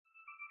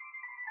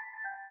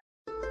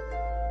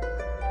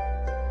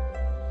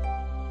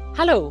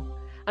Hello,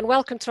 and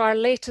welcome to our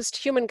latest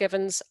Human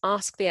Givens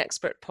Ask the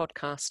Expert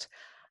podcast.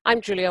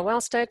 I'm Julia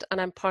Wellstead, and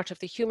I'm part of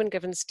the Human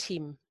Givens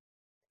team.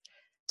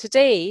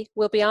 Today,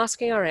 we'll be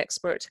asking our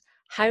expert,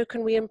 how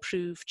can we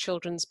improve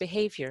children's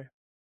behaviour?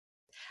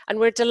 And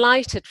we're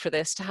delighted for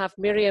this to have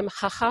Miriam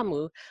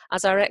Hachamu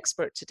as our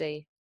expert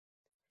today.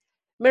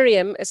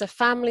 Miriam is a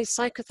family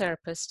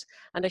psychotherapist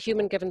and a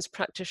Human Givens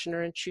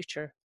practitioner and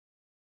tutor.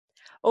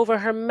 Over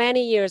her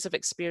many years of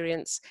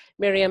experience,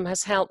 Miriam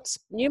has helped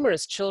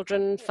numerous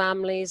children,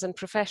 families, and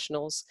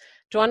professionals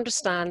to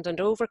understand and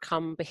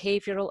overcome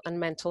behavioural and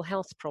mental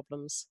health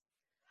problems.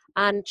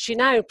 And she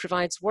now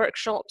provides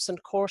workshops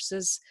and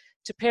courses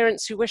to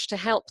parents who wish to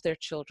help their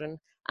children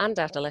and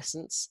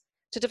adolescents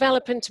to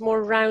develop into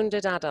more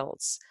rounded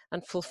adults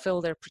and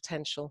fulfil their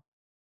potential.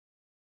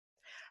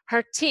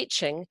 Her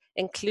teaching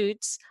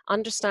includes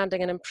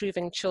understanding and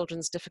improving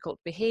children's difficult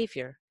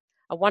behaviour,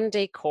 a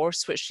one-day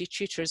course which she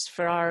tutors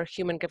for our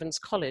Human Givens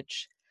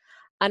College.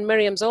 And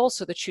Miriam's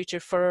also the tutor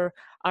for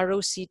our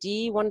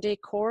OCD one-day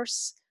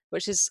course,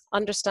 which is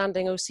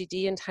understanding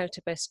OCD and how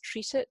to best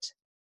treat it,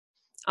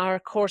 our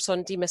course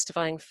on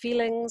demystifying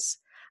feelings,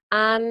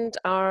 and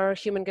our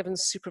Human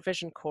Givens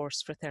supervision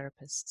course for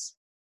therapists.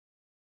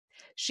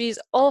 She's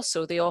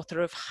also the author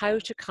of How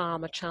to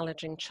Calm a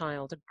Challenging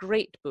Child, a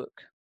great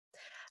book.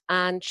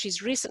 And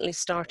she's recently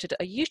started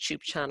a YouTube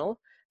channel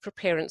for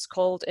parents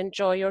called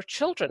Enjoy Your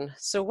Children.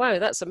 So, wow,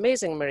 that's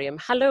amazing, Miriam.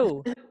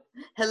 Hello.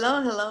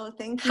 Hello.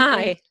 Thank you for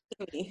Hi.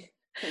 inviting me.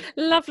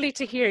 Lovely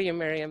to hear you,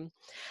 Miriam.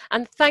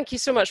 And thank you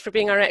so much for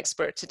being our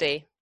expert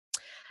today.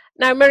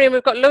 Now, Miriam,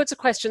 we've got loads of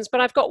questions,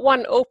 but I've got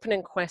one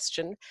opening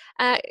question.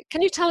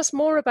 Can you tell us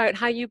more about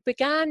how you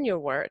began your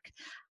work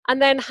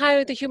and then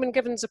how the Human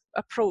Givens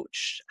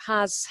approach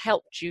has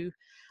helped you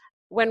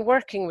when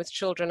working with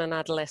children and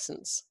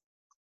adolescents?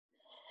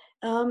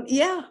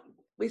 Yeah,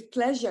 with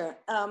pleasure.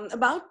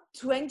 About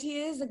 20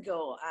 years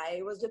ago,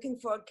 I was looking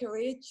for a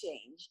career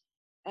change,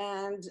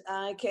 and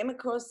I came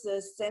across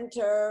the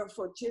Center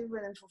for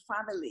Children and for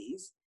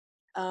Families,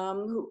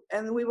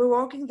 and we were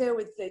working there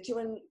with the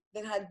children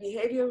that had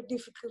behavioral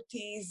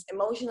difficulties,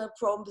 emotional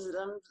problems,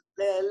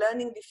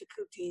 learning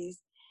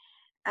difficulties.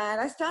 And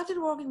I started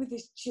working with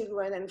these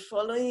children and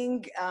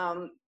following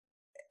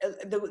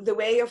the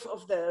way of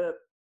the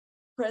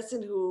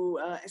person who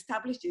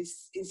established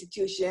this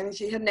institution.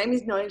 Her name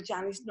is Noel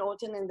Janice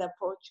Norton, and the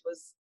approach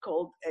was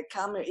called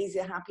Calmer,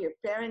 Easier, Happier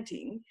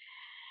Parenting.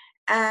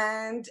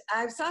 And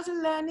I've started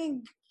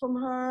learning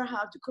from her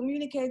how to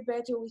communicate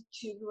better with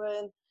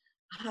children,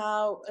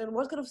 how and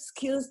what kind of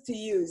skills to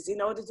use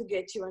in order to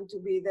get children to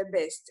be their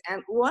best.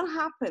 And what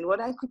happened,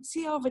 what I could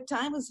see over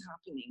time was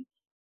happening,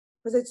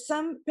 was that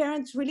some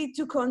parents really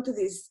took on to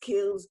these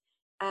skills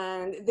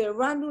and they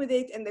run with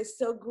it and they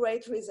saw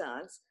great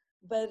results.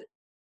 But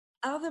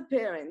other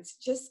parents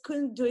just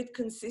couldn't do it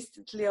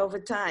consistently over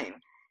time.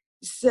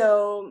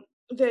 So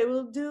they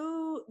will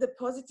do the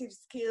positive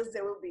skills,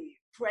 they will be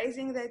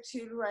praising their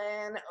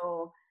children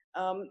or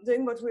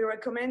doing what we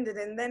recommended.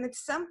 And then at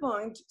some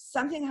point,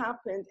 something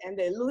happened and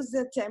they lose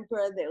their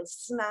temper, they'll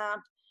snap,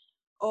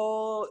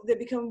 or they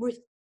become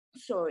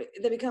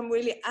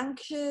really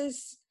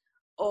anxious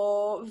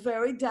or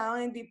very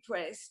down and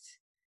depressed.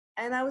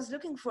 And I was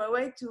looking for a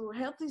way to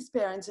help these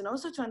parents and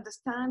also to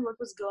understand what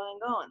was going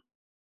on,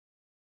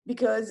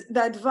 because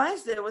the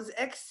advice there was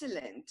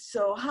excellent.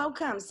 So how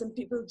come some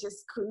people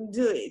just couldn't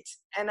do it?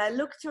 And I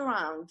looked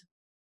around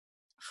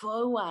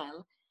for a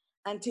while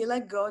until I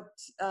got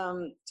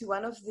to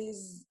one of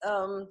these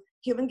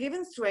Human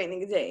Givens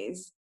training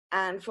days.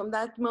 And from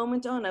that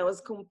moment on, I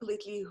was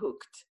completely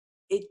hooked.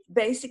 It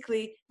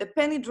basically, the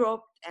penny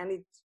dropped and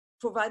it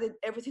provided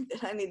everything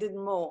that I needed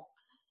more.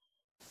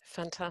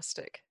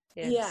 Fantastic.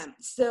 Yes. Yeah.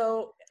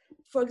 So,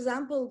 for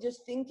example,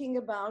 just thinking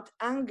about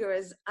anger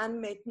as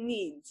unmet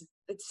needs.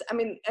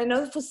 I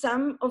know for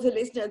some of the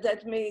listeners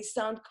that may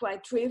sound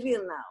quite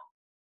trivial now,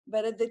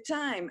 but at the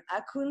time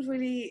I couldn't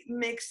really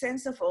make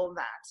sense of all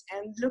that.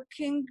 And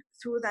looking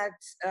through that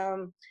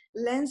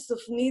lens of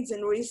needs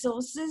and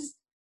resources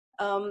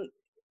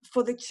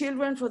for the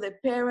children, for the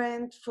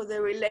parent, for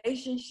the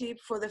relationship,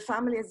 for the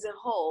family as a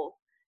whole,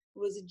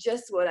 was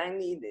just what I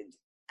needed.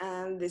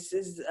 And this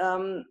is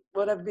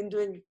what I've been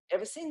doing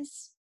ever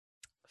since.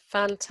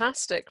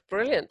 Fantastic,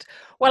 brilliant.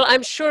 Well,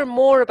 I'm sure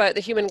more about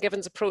the Human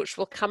Givens approach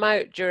will come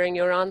out during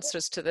your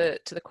answers to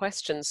the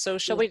questions. So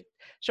shall we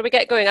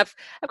get going? I've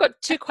got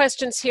two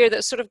questions here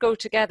that sort of go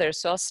together,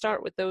 so I'll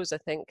start with those, I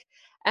think.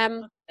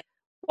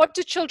 What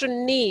do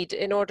children need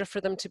in order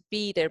for them to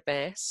be their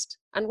best?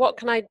 And what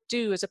can I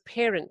do as a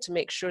parent to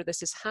make sure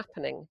this is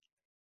happening?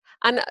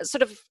 And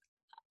sort of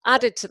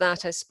added to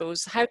that, I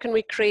suppose, how can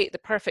we create the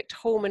perfect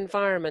home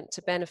environment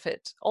to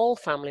benefit all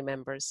family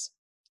members?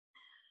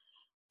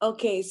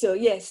 Okay, so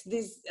yes,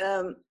 these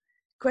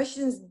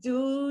questions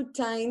do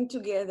tie in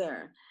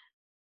together.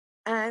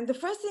 And the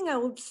first thing I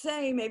would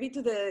say, maybe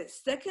to the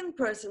second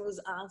person who's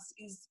asked,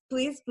 is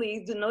please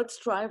do not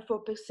strive for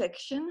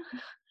perfection.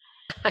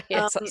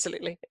 Yes,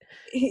 absolutely.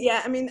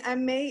 Yeah, I mean, I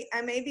may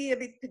be a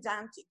bit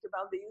pedantic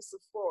about the use of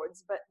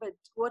words, but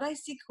what I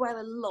see quite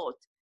a lot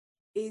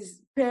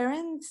is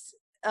parents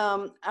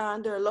are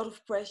under a lot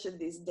of pressure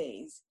these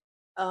days.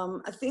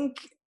 I think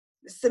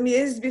some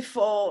years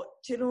before,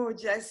 children were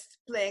just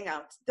playing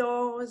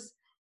outdoors.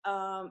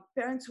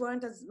 Parents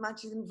weren't as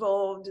much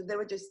involved. They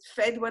were just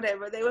fed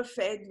whatever they were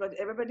fed, but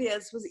everybody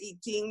else was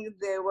eating.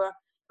 They were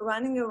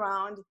running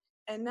around.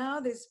 And now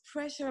there's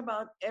pressure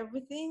about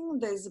everything.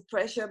 There's a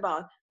pressure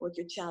about what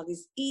your child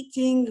is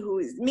eating, who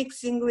is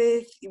mixing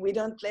with. We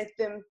don't let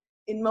them,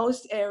 in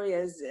most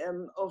areas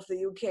of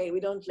the UK, we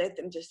don't let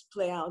them just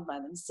play out by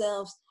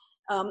themselves.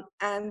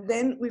 And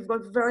then we've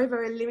got very,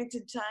 very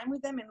limited time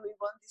with them, and we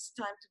want this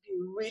time to be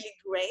really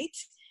great.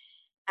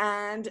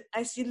 And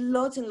I see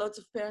lots and lots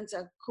of parents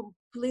are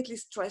completely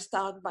stressed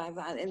out by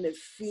that, and they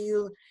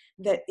feel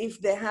that if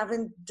they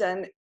haven't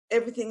done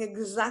everything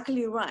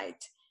exactly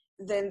right,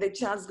 then the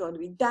child's going to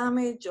be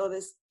damaged, or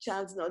the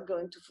child's not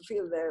going to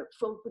fulfill their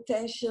full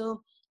potential,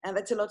 and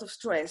that's a lot of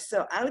stress.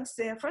 So I would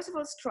say, first of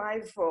all,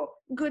 strive for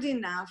good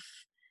enough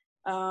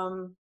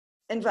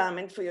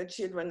environment for your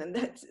children, and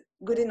that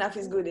good enough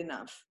is good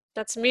enough.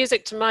 That's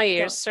music to my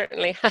ears, So,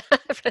 certainly.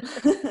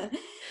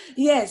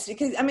 yes,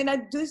 because I mean,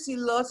 I do see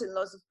lots and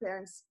lots of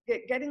parents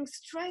getting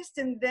stressed,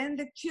 and then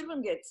the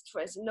children get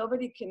stressed.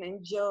 Nobody can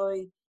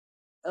enjoy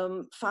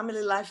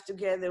family life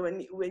together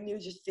when you're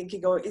just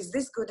thinking, oh, is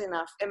this good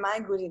enough? Am I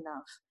good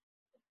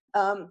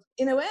enough?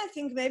 In a way, I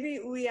think maybe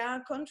we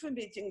are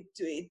contributing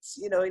to it,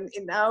 you know,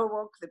 in our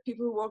work, the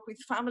people who work with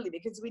family,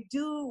 because we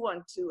do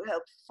want to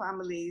help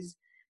families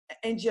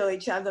enjoy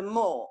each other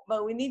more,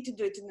 but we need to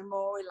do it in a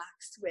more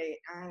relaxed way,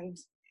 and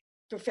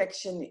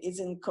perfection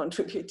isn't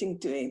contributing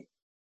to it.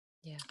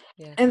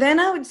 Yeah. And then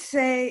I would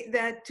say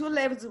there are two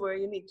levels where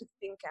you need to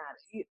think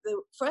at.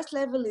 The first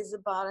level is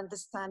about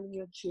understanding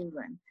your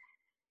children.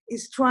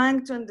 Is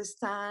trying to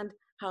understand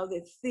how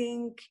they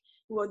think,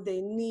 what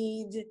they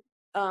need,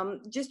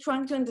 just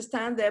trying to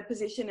understand their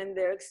position and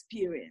their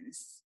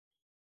experience.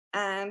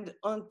 And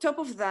on top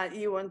of that,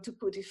 you want to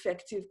put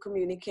effective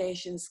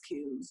communication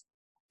skills.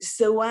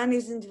 So one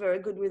isn't very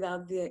good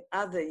without the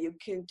other. You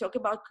can talk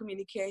about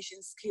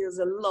communication skills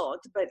a lot,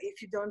 but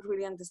if you don't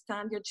really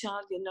understand your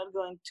child, you're not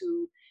going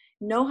to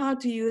know how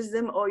to use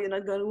them, or you're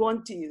not going to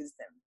want to use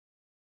them.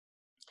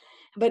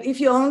 But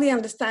if you only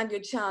understand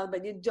your child,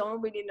 but you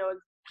don't really know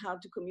how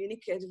to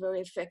communicate very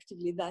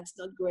effectively, that's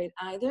not great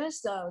either.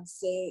 So I would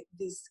say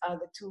these are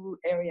the two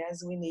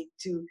areas we need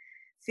to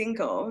think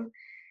of.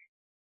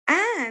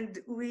 And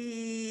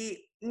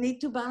we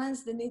need to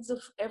balance the needs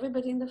of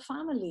everybody in the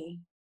family.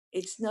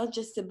 It's not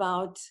just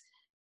about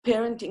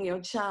parenting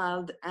your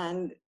child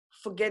and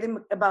forgetting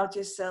about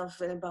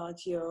yourself and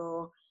about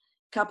your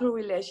couple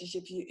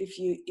relationship.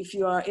 If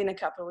you are in a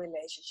couple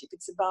relationship,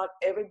 it's about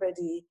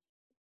everybody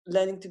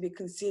learning to be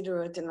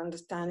considerate and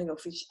understanding of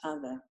each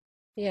other.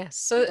 Yes,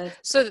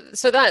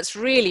 so that's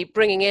really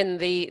bringing in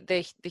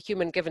the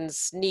human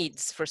given's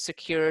needs for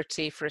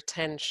security, for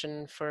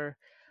attention, for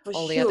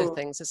all the other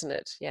things, isn't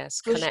it? Yes,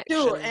 for connection.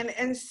 Sure.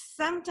 And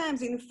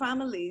sometimes in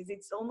families,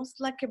 it's almost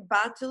like a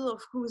battle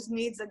of whose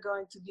needs are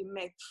going to be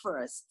met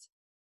first,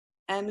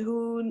 and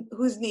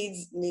whose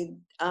needs need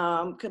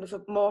kind of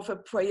more of a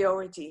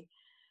priority.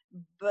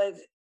 But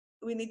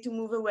we need to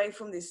move away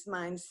from this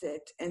mindset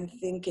and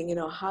thinking, you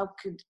know, how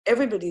could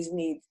everybody's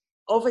needs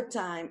over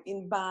time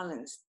in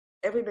balance,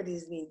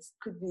 everybody's needs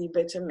could be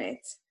better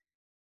met.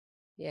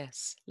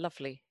 Yes,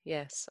 lovely.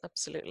 Yes,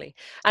 absolutely.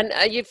 And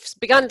you've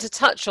begun to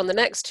touch on the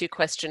next two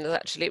questions,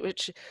 actually,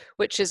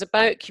 which is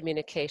about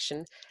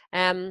communication.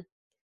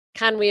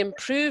 Can we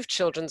improve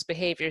children's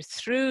behavior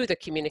through the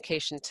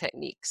communication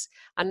techniques?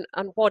 And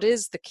what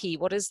is the key?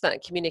 What is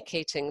that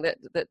communicating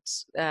that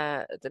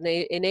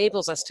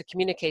enables us to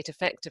communicate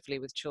effectively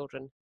with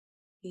children?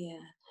 Yeah.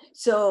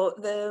 So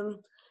the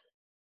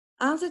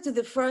answer to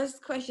the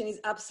first question is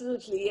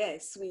absolutely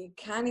yes. We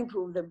can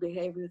improve the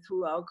behavior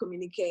through our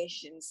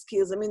communication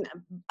skills. I mean,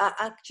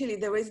 actually,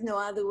 there is no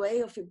other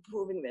way of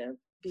improving their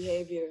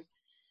behavior.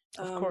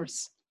 Of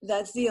course.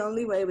 That's the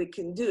only way we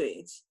can do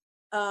it.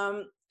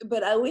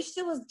 But I wish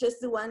there was just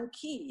the one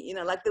key, you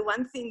know, like the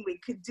one thing we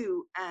could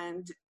do,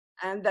 and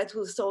that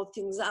will sort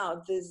things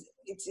out.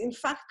 It's in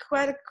fact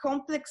quite a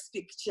complex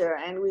picture,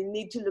 and we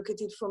need to look at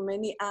it from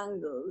many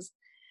angles.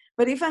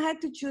 But if I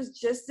had to choose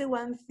just the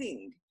one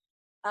thing,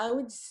 I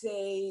would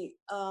say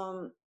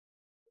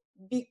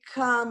be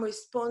calm,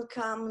 respond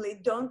calmly,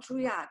 don't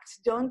react,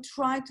 don't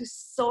try to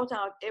sort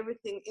out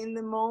everything in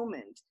the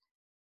moment,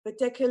 but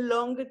take a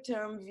longer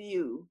term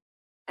view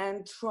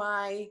and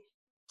try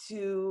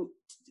to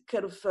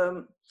kind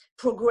of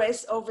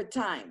progress over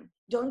time.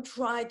 Don't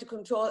try to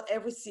control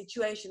every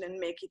situation and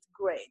make it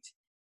great.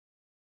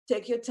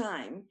 Take your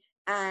time.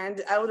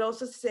 And I would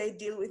also say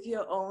deal with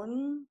your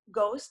own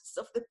ghosts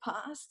of the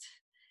past,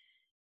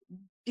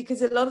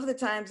 because a lot of the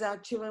times our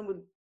children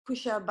would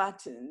push our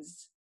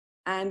buttons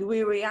and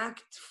we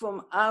react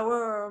from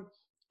our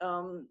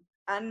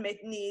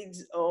unmet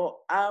needs or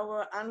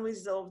our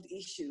unresolved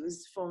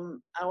issues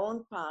from our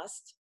own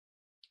past,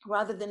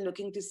 rather than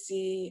looking to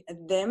see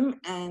them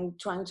and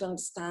trying to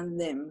understand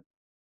them.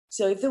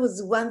 So if there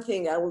was one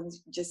thing, I would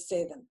just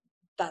say that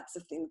that's the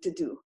thing to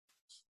do.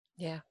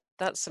 Yeah,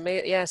 that's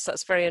amazing. Yes,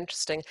 that's very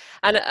interesting.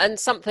 And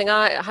something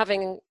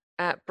having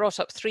brought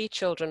up 3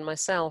 children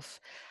myself,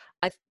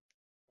 I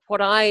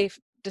what I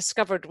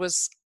discovered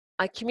was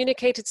I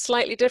communicated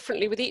slightly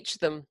differently with each of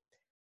them.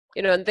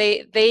 And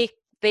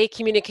they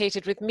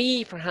communicated with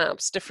me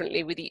perhaps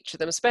differently with each of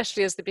them,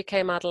 especially as they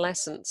became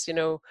adolescents.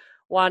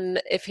 One,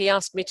 if he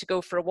asked me to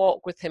go for a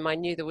walk with him, I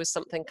knew there was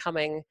something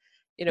coming.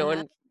 Uh-huh.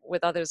 And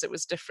with others it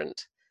was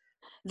different.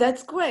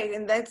 That's great,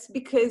 and that's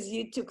because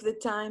you took the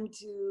time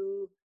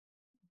to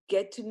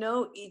get to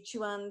know each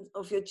one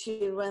of your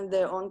children,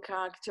 their own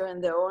character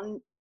and their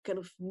own kind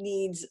of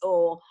needs,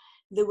 or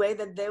the way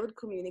that they would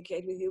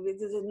communicate with you,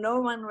 because there's no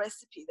one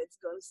recipe that's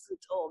going to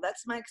suit all.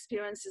 That's my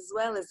experience as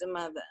well as a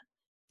mother,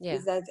 Yeah.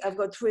 is that I've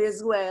got 3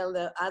 as well.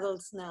 They're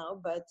adults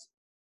now, but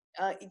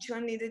each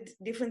one needed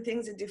different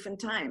things at different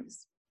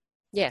times.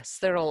 Yes,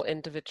 they're all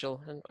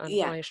individual, and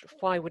Yeah,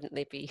 why wouldn't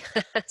they be?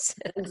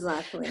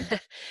 exactly.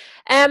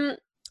 um,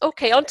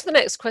 okay, on to the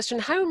next question.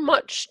 How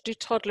much do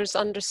toddlers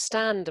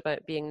understand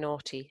about being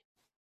naughty?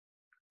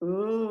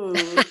 Ooh.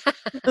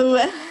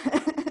 Well,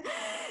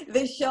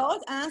 the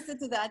short answer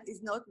to that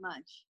is not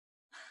much.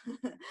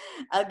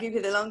 I'll give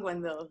you the long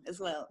one though, as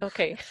well.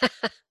 Okay.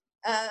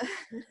 Uh,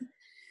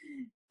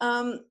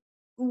 um,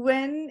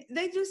 when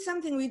they do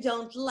something we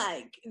don't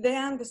like, they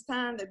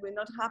understand that we're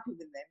not happy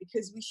with them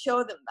because we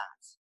show them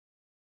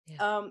Yeah.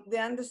 that. They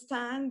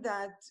understand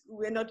that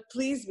we're not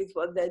pleased with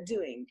what they're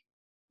doing.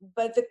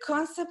 But the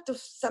concept of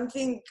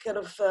something kind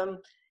of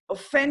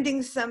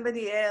offending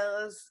somebody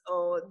else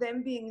or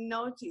them being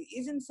naughty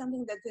isn't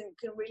something that they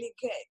can really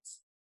get.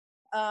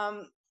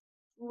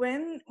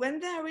 When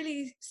they're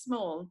really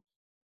small,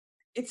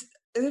 it's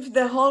as if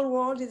the whole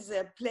world is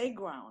a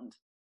playground.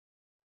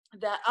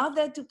 They're out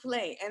there to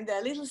play, and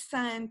they're little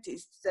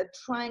scientists that are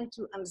trying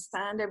to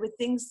understand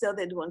everything, so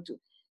they want to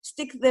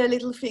stick their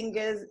little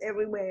fingers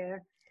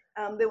everywhere.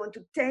 They want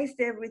to taste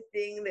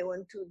everything. They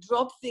want to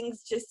drop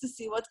things just to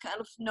see what kind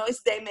of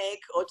noise they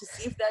make, or to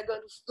see if they're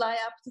going to fly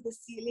up to the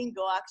ceiling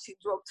or actually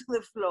drop to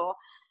the floor.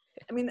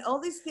 I mean, all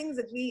these things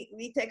that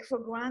we take for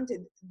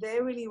granted,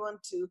 they really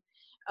want to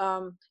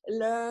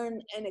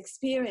learn and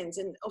experience.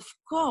 And of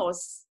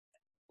course,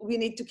 we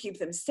need to keep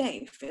them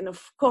safe. And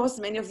of course,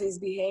 many of these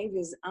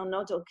behaviors are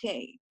not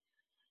okay,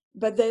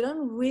 but they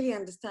don't really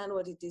understand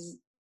what it is,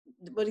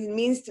 what it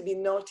means to be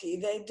naughty.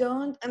 They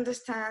don't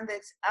understand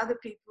that other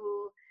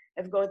people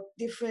have got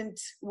different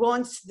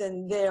wants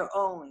than their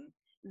own.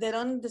 They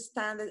don't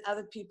understand that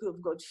other people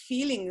have got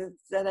feelings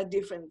that are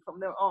different from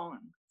their own.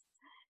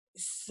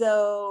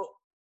 So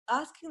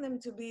asking them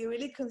to be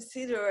really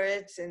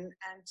considerate and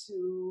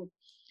to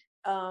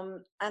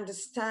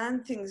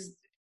understand things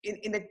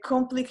in a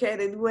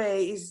complicated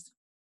way is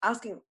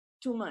asking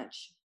too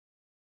much.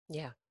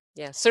 Yeah.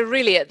 Yeah. So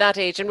really at that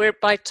age, and we're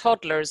by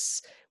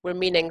toddlers, we're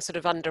meaning sort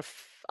of under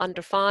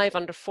 5,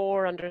 under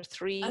 4, under I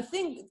 3.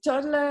 think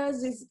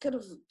toddlers is kind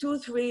of 2,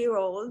 3 year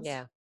olds.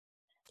 Yeah.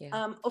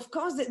 Yeah. Of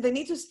course, they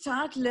need to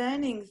start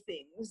learning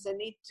things. They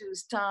need to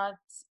start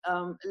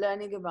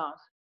learning about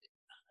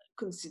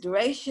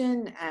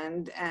consideration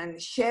and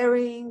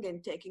sharing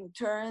and taking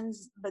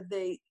turns, but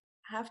they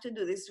have to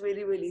do this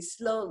really, really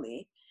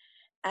slowly.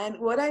 And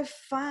what I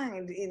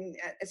find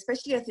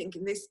especially I think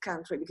in this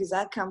country, because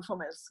I come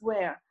from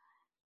elsewhere,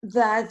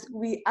 that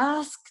we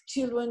ask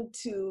children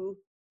to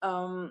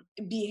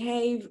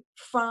behave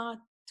far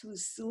too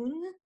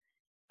soon.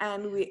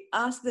 And we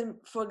ask them,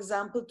 for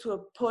example, to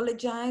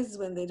apologize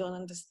when they don't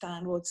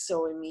understand what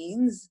sorry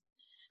means.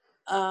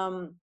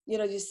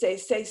 You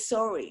say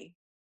sorry.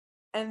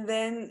 And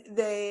then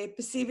they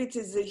perceive it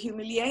as a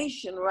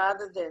humiliation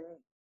rather than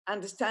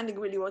understanding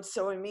really what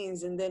sorry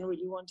means and then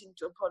really wanting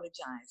to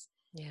apologize.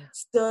 Yeah.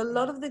 So a Yeah.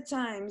 lot of the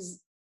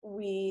times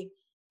we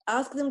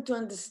ask them to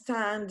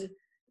understand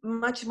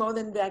much more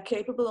than they're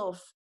capable of.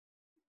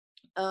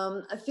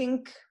 I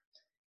think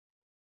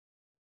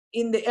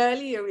in the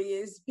earlier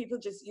years, people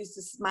just used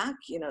to smack,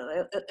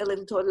 a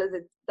little toddler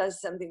that does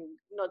something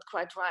not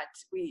quite right.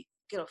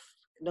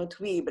 Not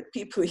we, but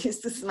people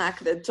used to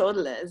smack their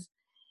toddlers.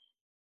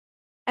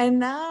 And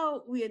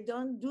now we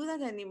don't do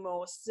that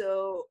anymore.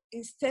 So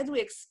instead we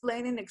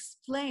explain and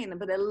explain,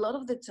 but a lot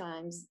of the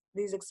times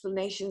these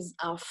explanations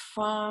are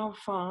far,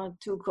 far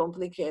too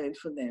complicated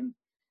for them.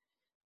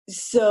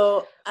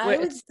 So I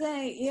would It's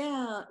say,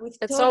 yeah, with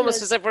it's almost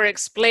toddlers, as if we're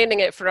explaining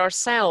it for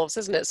ourselves,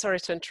 isn't it? Sorry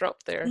to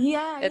interrupt there. It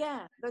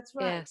yeah, that's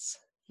right. Yes.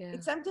 Yeah.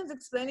 It's sometimes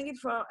explaining it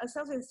for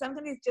ourselves, and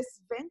sometimes it's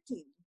just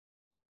venting.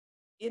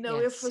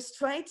 We're Yes.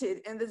 frustrated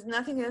and there's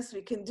nothing else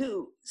we can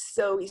do.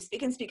 So we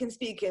speak and speak and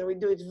speak, and we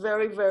do it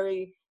very,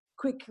 very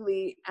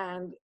quickly.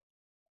 And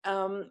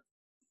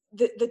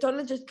the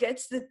toddler just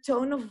gets the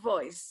tone of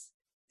voice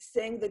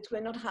saying that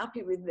we're not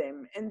happy with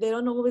them. And they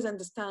don't always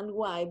understand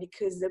why,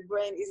 because their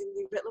brain isn't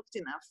developed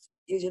enough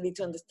usually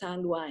to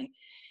understand why.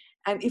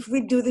 And if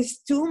we do this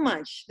too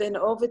much, then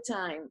over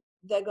time,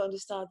 they're going to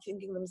start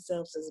thinking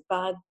themselves as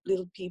bad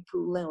little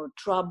people or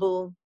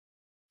trouble.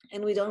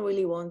 And we don't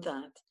really want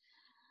that.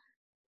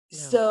 No.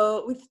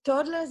 So with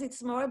toddlers,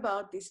 it's more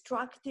about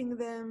distracting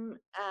them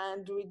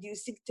and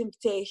reducing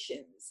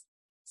temptations.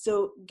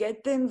 So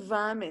get the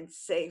environment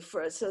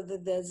safer so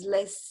that there's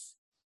less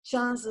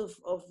chance of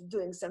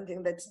doing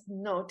something that's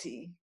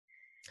naughty.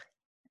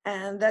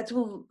 And that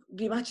will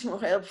be much more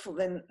helpful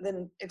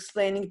than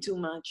explaining too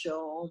much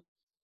or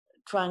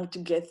trying to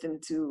get them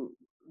to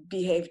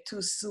behave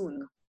too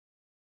soon.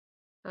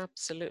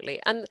 Absolutely.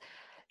 And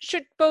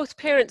should both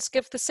parents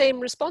give the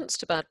same response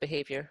to bad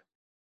behavior?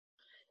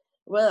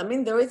 Well, I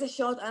mean, there is a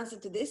short answer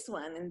to this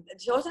one. And the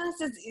short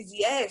answer is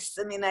yes.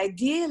 I mean,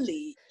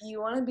 ideally,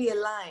 you want to be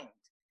aligned.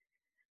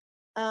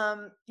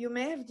 You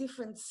may have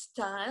different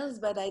styles,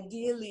 but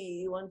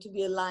ideally, you want to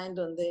be aligned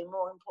on the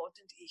more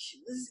important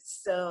issues.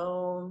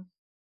 So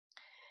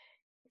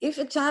if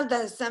a child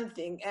does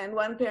something and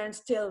one parent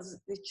tells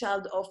the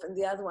child off and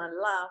the other one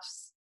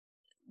laughs,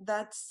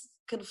 that's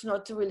kind of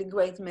not a really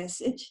great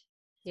message.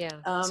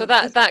 Yeah. So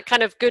that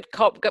kind of good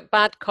cop,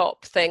 bad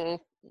cop thing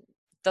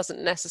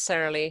doesn't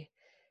necessarily.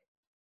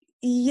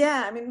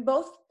 Yeah, I mean,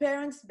 both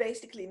parents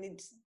basically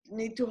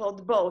need to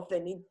hold both. They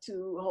need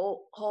to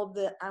hold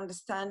the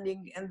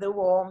understanding and the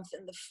warmth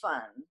and the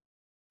fun,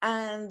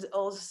 and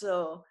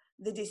also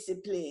the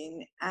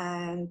discipline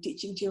and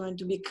teaching children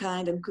to be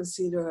kind and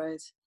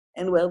considerate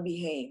and well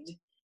behaved,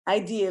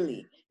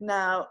 ideally.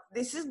 Now,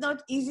 this is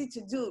not easy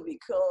to do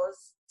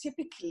because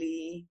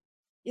typically,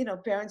 you know,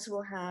 parents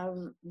will have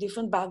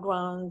different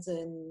backgrounds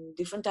and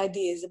different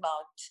ideas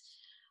about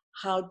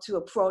how to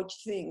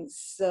approach things.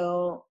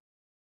 So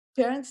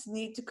parents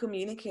need to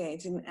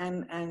communicate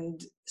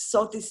and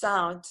sort this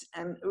out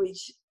and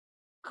reach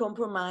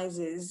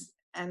compromises,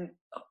 and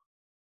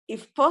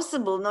if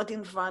possible, not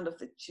in front of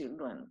the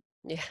children.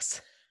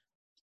 Yes.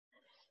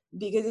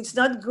 Because it's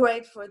not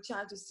great for a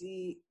child to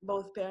see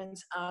both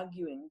parents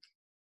arguing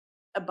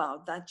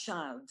about that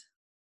child.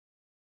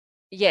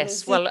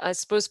 Yes, well, I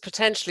suppose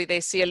potentially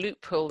they see a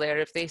loophole there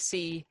if they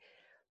see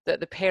that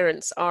the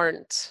parents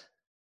aren't.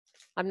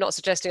 I'm not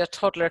suggesting a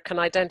toddler can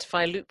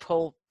identify a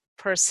loophole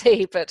per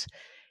se, but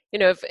you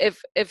know,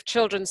 if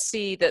children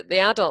see that the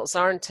adults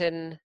aren't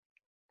in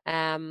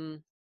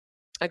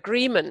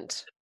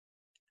agreement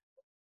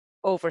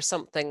over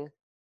something,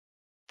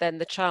 then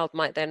the child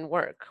might then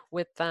work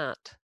with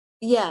that.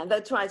 Yeah,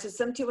 that's right. So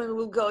some children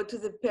will go to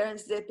the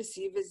parents they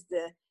perceive as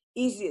the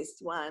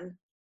easiest one,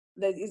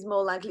 that is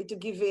more likely to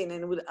give in,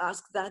 and will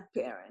ask that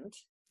parent.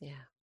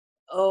 Yeah.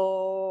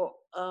 Or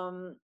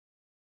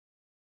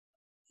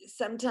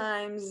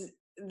sometimes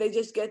they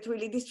just get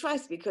really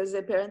distressed because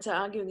their parents are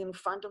arguing in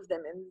front of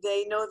them and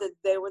they know that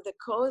they were the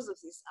cause of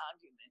this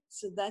argument.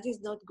 So that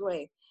is not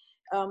great.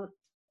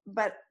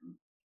 But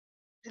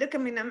look, I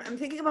mean, I'm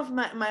thinking about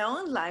my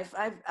own life.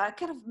 I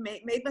kind of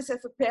made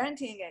myself a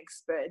parenting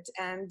expert,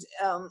 and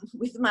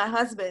with my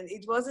husband,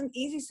 it wasn't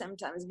easy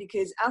sometimes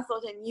because I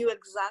thought I knew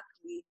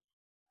exactly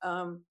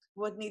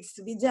what needs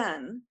to be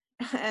done.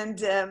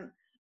 And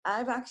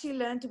I've actually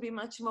learned to be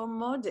much more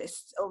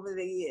modest over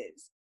the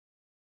years,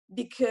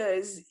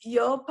 because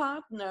your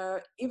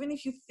partner, even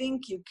if you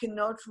think you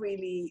cannot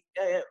really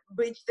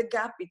bridge the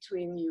gap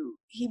between you,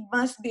 he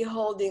must be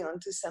holding on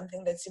to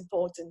something that's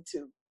important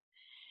too.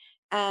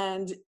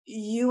 And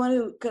you want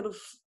to kind of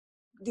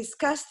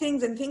discuss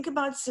things and think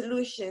about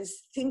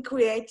solutions, think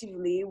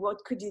creatively.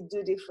 What could you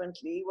do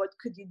differently? What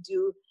could you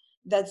do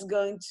that's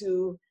going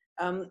to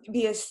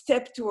be a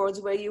step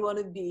towards where you want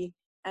to be,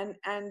 and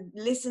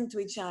listen to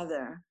each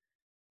other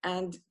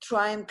and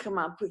try and come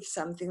up with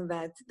something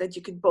that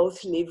you could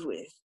both live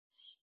with.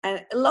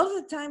 And a lot of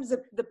the times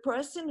the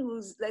person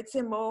who's, let's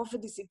say, more of a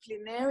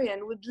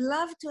disciplinarian would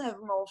love to have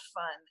more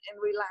fun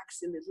and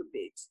relax a little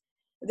bit.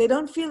 They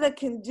don't feel they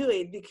can do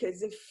it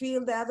because they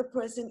feel the other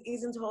person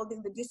isn't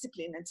holding the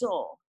discipline at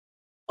all,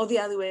 or the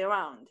other way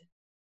around.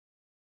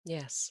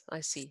 Yes,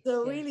 I see.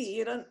 So yes. really,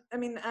 you don't, I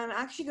mean, I'm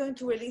actually going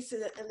to release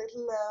a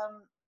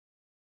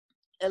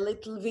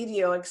little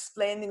video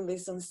explaining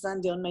this on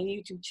Sunday on my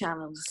YouTube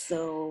channel,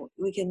 so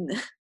we can.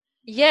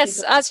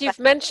 Yes, as you've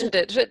mentioned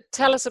it,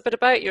 tell us a bit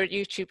about your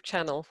YouTube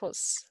channel.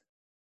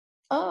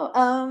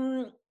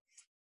 Well,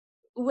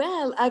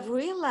 I've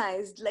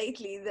realized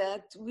lately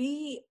that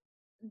we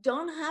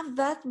don't have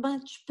that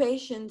much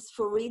patience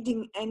for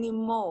reading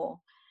anymore,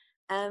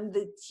 and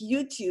that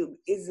YouTube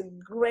is a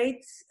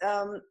great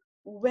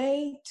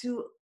way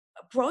to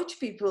approach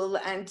people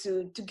and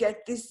to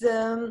get these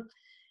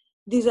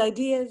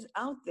ideas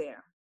out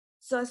there.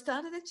 So I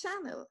started a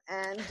channel,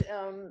 and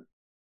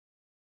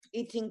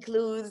it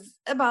includes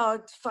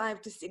about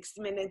 5 to 6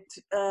 minute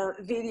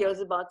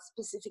videos about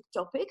specific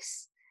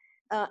topics.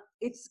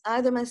 It's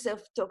either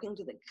myself talking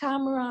to the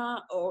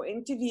camera or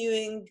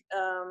interviewing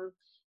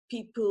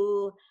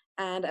people,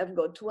 and I've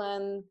got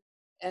one,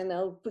 and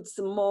I'll put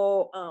some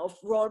more of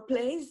role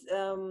plays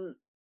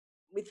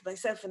with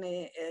myself and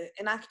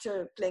an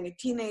actor playing a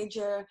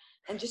teenager,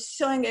 and just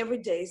showing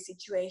everyday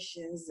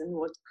situations and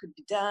what could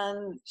be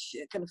done,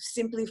 kind of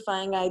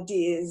simplifying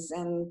ideas.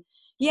 And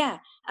yeah,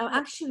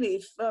 actually,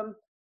 if,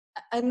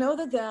 I know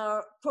that there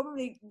are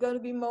probably going to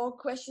be more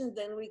questions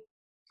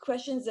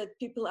that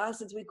people ask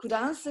that we could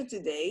answer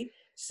today.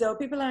 So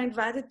people are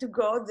invited to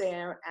go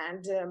there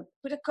and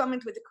put a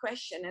comment with a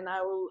question, and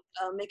I will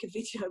make a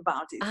video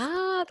about it.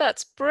 Ah,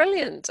 that's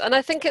brilliant. And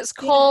I think it's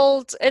Yeah,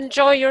 called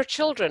Enjoy Your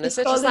Children, is it's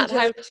it? Is called that Enjoy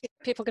how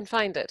Your people can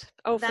find it?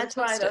 Oh, That's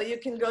right. Or fantastic. you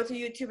can go to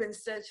YouTube and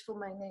search for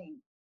my name.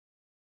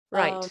 Um,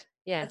 Right.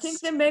 I think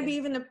Yes. there may be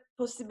Yeah. even a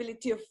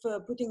possibility of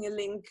putting a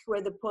link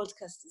where the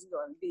podcast is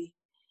going to be.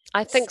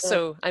 I think So,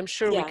 so. I'm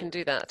sure we yeah, can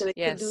do so that. we could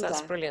Yes, do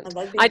that's that. brilliant. And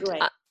that'd be I,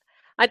 great.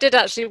 I did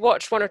actually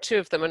watch one or two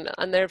of them,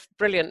 and they're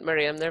brilliant,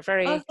 Miriam. They're Oh,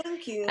 very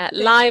thank you. Thank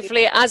you.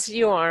 lively, as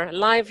you are,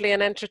 lively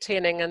and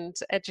entertaining and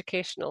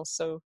educational.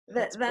 So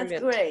that's That's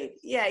brilliant. great.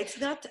 Yeah, it's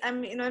not,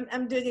 I'm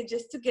doing it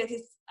just to get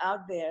it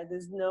out there.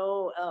 There's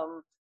no,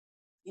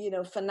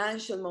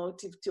 financial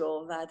motive to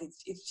all that.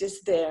 It's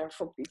just there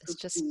for people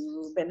It's just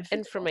to benefit from.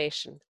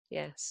 information.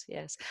 Yes,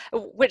 yes.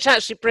 Which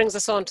actually brings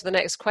us on to the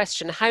next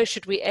question. How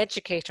should we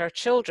educate our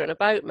children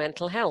about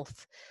mental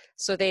health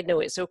so they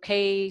know it's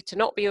okay to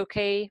not be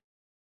okay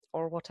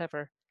or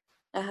whatever?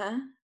 Uh-huh.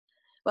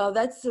 Well,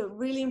 that's a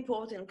really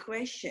important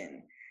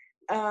question.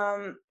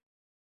 Um,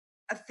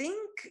 I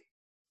think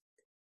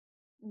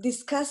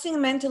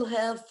discussing mental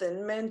health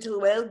and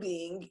mental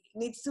well-being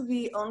needs to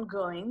be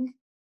ongoing.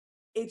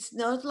 It's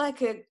not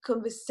like a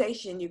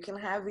conversation you can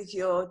have with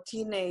your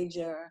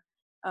teenager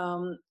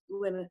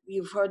when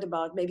you've heard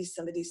about maybe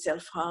somebody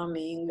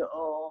self-harming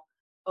or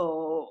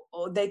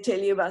they tell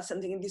you about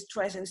something in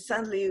distress and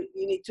suddenly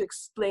you need to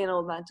explain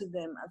all that to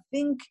them. I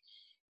think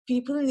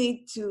people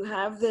need to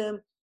have the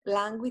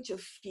language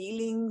of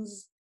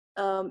feelings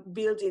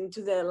built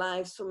into their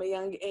lives from a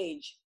young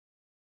age.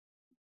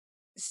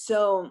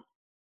 So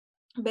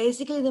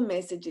basically the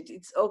message is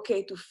it's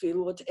okay to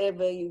feel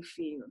whatever you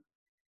feel.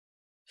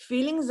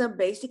 Feelings are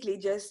basically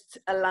just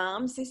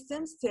alarm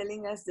systems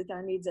telling us that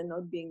our needs are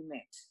not being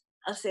met.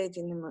 I'll say it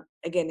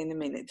again in a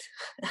minute.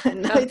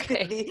 Now it could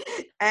Okay. be,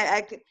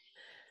 I could,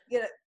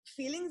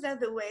 feelings are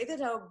the way that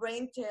our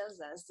brain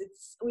tells us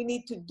we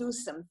need to do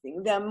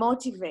something. They are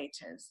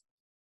motivators,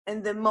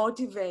 and they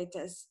motivate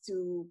us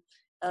to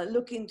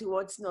look into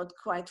what's not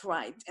quite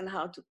right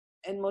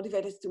and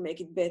motivate us to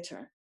make it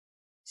better.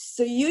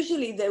 So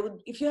usually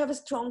if you have a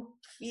strong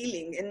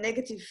feeling, a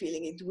negative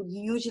feeling, it would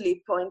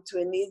usually point to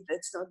a need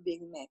that's not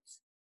being met.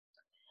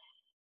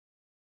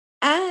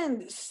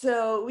 And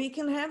so we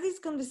can have these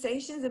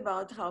conversations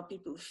about how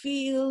people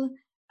feel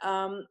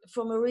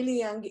from a really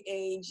young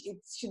age. It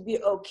should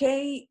be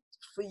okay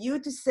for you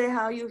to say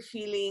how you're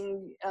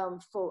feeling,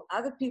 for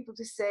other people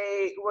to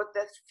say what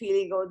they're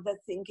feeling or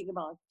they're thinking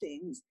about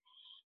things.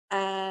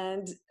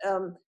 And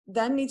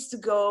that needs to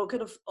go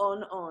kind of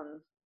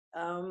on.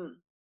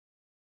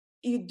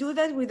 You do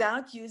that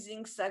without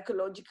using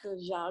psychological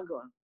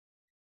jargon.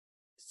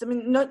 So,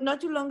 not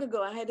too long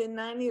ago, I had a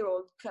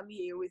 9-year-old come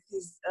here with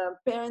his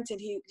parents, and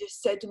he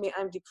just said to me,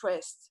 "I'm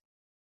depressed."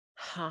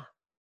 Huh.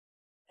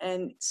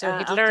 And So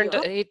he'd after,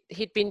 learned,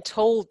 he'd been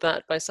told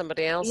that by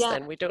somebody else yeah,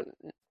 then. We don't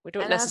and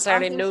I've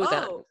necessarily asked him, know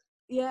that. "Oh,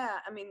 yeah,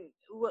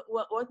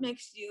 what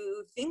makes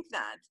you think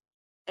that?"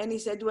 And he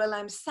said, "Well,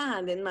 I'm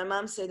sad, and my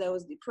mom said I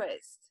was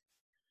depressed."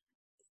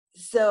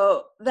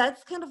 So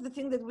that's kind of the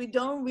thing that we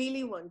don't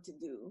really want to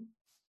do.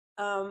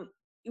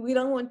 We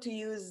don't want to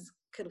use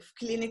kind of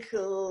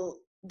clinical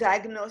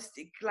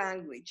diagnostic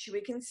language.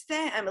 We can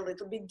say, I'm a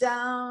little bit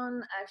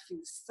down, I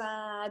feel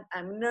sad,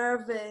 I'm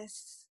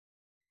nervous,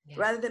 Yeah.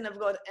 rather than I've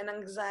got an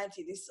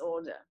anxiety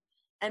disorder.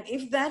 And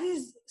if that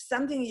is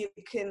something you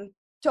can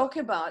talk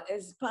about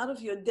as part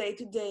of your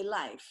day-to-day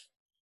life,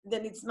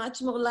 then it's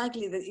much more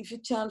likely that if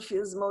your child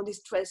feels more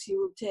distressed, he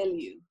will tell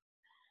you.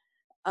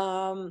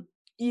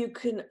 You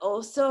can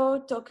also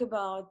talk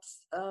about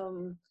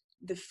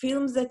the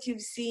films that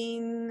you've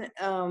seen,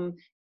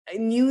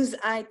 news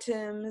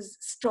items,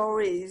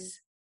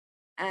 stories,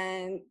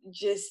 and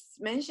just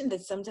mention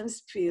that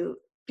sometimes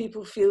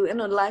people feel,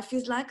 life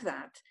is like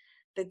that.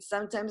 That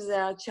sometimes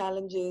there are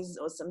challenges,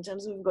 or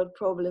sometimes we've got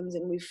problems,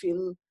 and we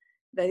feel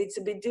that it's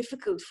a bit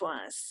difficult for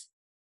us,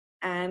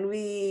 and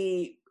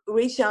we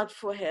reach out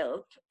for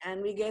help,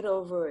 and we get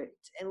over it,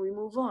 and we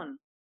move on.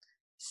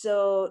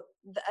 So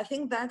I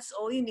think that's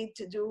all you need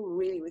to do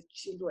really with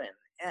children.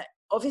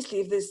 Obviously,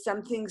 if there's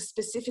something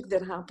specific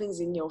that happens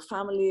in your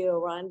family or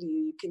around you,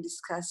 you can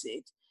discuss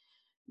it.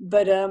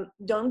 But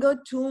don't go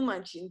too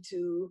much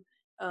into,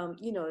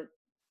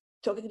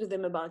 talking to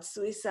them about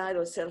suicide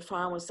or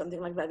self-harm or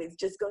something like that. It's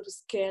just going to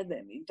scare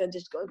them. They're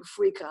just going to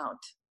freak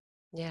out.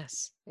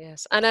 Yes,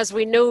 yes. And as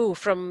we know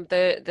from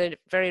the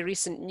very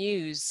recent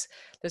news,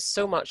 there's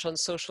so much on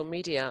social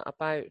media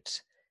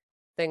about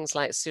things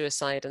like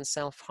suicide and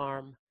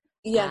self-harm.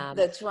 Yeah,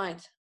 that's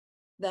right.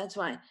 That's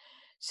right.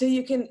 So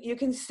you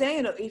can say,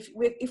 if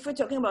we're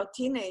talking about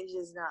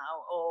teenagers now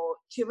or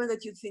children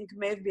that you think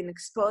may have been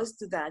exposed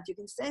to that, you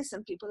can say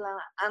some people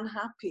are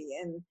unhappy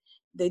and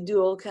they do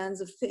all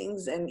kinds of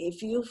things. And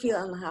if you feel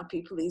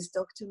unhappy, please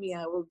talk to me.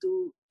 I will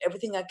do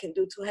everything I can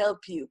do to help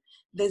you.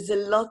 There's a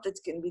lot that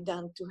can be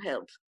done to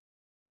help.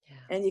 Yeah.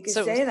 And you can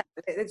So say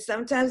that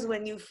sometimes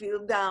when you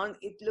feel down,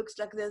 it looks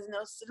like there's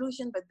no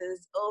solution, but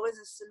there's always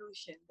a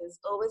solution. There's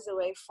always a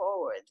way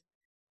forward.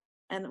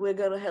 And we're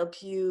going to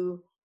help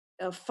you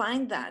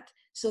find that.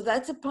 So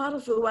that's a part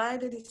of a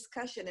wider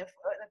discussion, a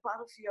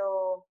part of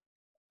your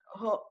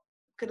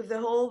kind of the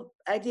whole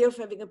idea of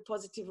having a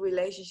positive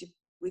relationship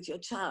with your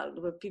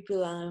child, where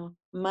people are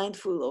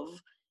mindful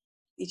of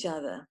each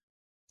other.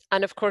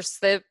 And of course,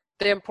 the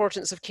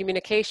importance of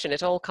communication.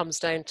 It all comes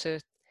down to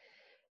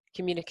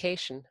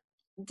communication.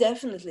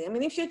 Definitely. I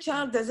mean, if your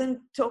child doesn't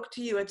talk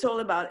to you at all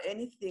about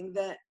anything,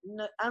 they're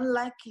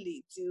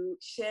unlikely to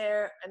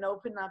share and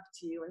open up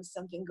to you when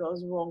something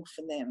goes wrong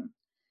for them.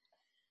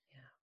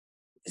 Yeah.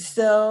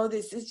 So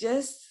this is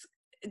just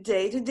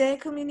day-to-day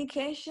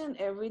communication.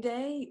 Every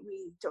day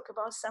we talk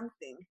about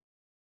something.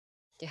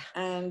 Yeah.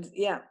 And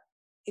yeah,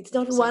 it's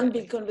not Absolutely. one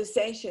big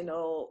conversation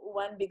or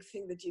one big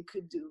thing that you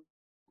could do.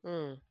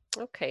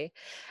 Okay.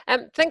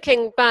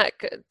 Thinking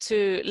back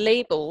to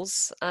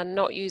labels and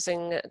not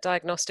using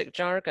diagnostic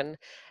jargon,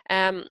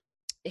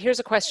 here's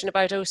a question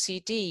about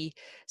OCD.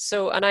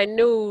 So, and I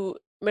know,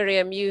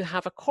 Miriam, you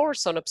have a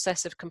course on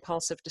obsessive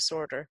compulsive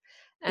disorder.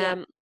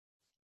 Yeah.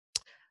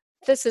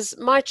 This is,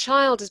 my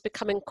child is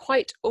becoming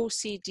quite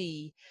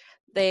OCD.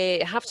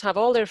 They have to have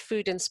all their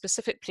food in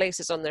specific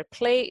places on their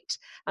plate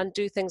and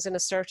do things in a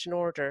certain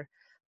order.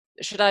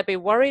 Should I be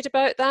worried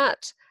about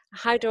that?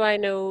 How do I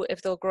know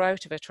if they'll grow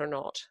out of it or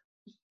not?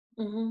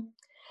 Mm-hmm.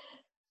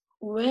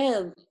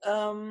 Well,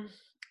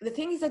 the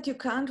thing is that you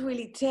can't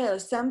really tell.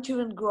 Some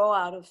children grow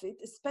out of it,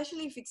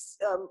 especially if it's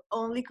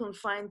only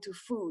confined to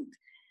food.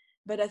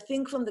 But I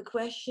think from the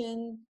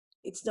question,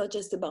 it's not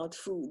just about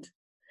food.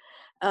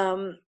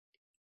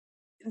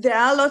 There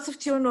are lots of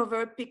children who are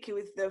very picky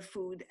with their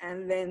food,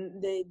 and then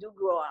they do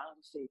grow out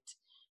of it.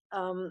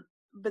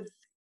 But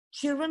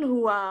children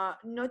who are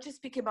not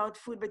just picky about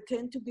food, but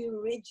tend to be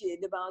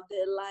rigid about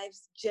their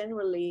lives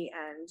generally,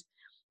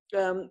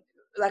 and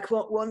like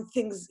want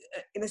things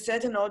in a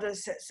certain order,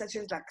 such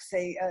as, like,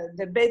 say,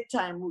 the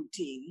bedtime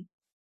routine,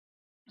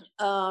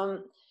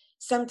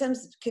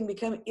 sometimes can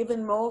become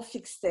even more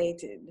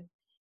fixated.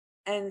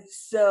 And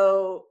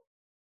so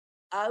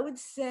I would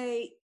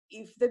say,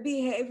 if the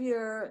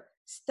behavior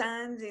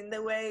stands in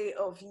the way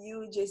of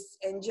you just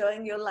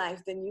enjoying your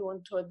life, then you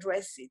want to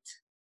address it.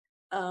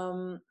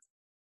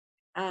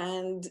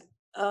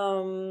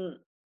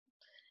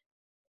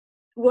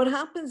 What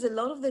happens a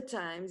lot of the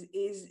times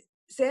is,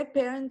 say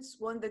parents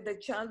want that the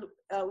child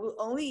will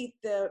only eat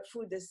the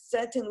food a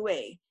certain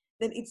way,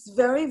 then it's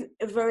very,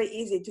 very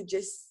easy to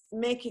just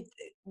make it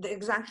the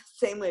exact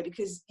same way,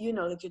 because you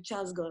know that your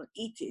child's going to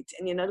eat it,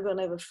 and you're not going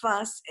to have a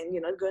fuss, and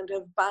you're not going to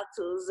have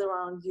battles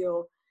around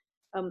your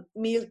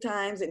meal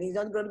times, and he's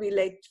not going to be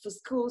late for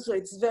school. So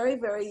it's very,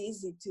 very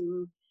easy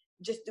to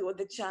just do what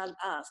the child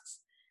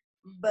asks.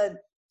 But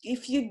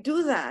if you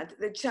do that,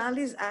 the child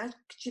is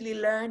actually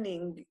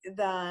learning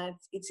that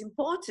it's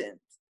important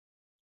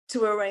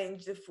to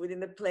arrange the food in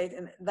the plate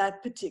in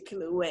that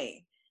particular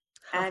way.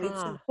 And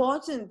it's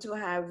important to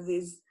have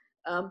this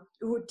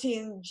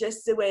routine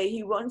just the way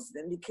he wants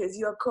them, because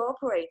you're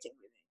cooperating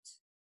with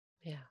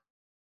it. Yeah.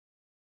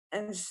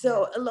 And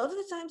so a lot of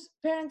the times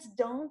parents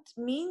don't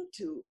mean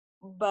to,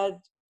 but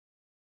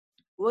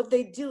what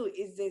they do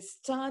is they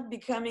start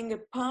becoming a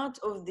part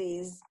of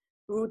these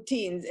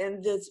routines,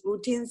 and these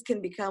routines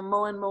can become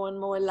more and more and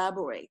more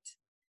elaborate.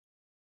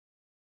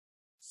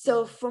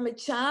 So from a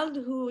child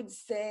who would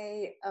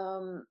say,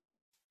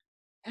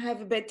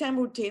 have a bedtime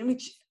routine,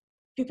 which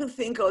people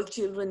think all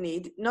children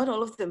need, not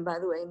all of them, by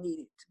the way, need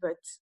it, but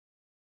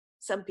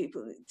some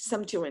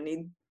children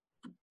need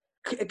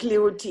a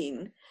clear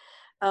routine.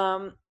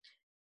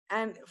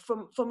 And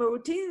from a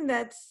routine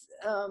that's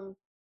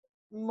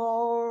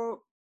more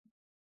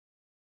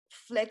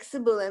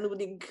flexible and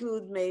would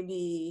include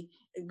maybe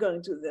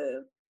going to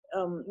the,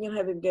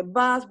 having a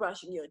bath,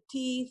 brushing your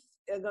teeth,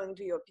 going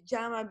to your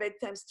pajama,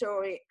 bedtime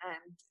story,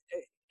 and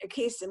a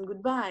kiss and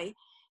goodbye,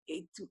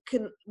 it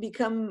can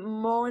become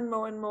more and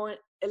more and more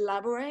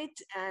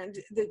elaborate. And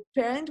the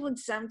parent would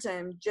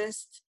sometimes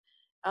just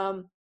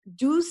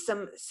do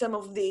some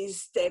of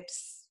these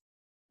steps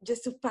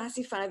just to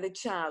pacify the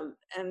child,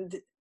 and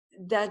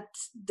that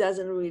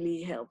doesn't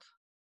really help.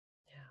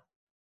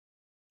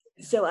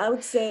 So I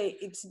would say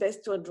it's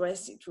best to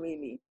address it,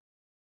 really.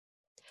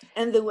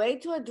 And the way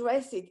to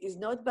address it is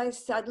not by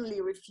suddenly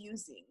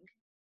refusing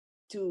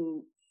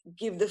to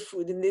give the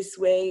food in this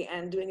way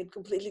and doing it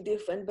completely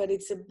different, but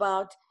it's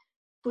about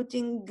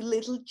putting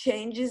little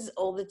changes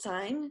all the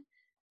time.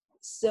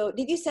 So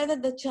did you say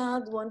that the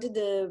child wanted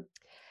a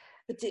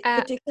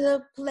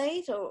particular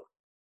plate, or?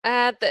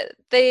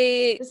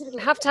 They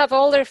have to have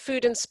all their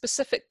food in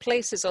specific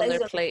places on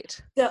their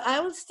plate. So I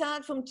will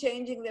start from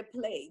changing their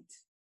plate.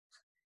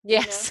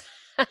 Yes.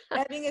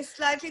 Having a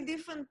slightly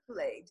different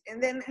plate,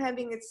 and then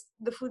having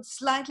the food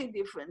slightly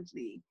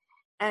differently,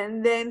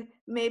 and then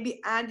maybe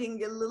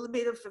adding a little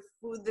bit of a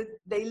food that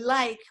they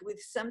like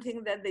with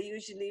something that they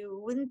usually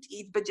wouldn't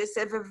eat, but just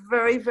have a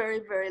very,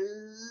 very, very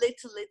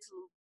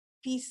little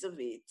piece of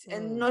it,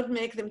 and not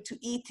make them to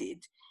eat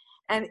it.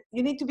 And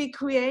you need to be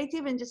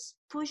creative and just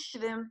push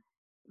them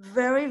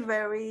very,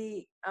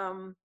 very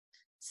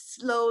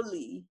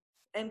slowly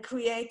and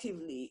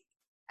creatively.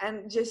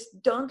 and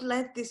just don't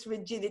let this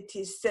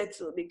rigidity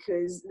settle,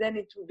 because then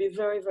it will be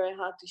very, very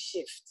hard to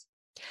shift.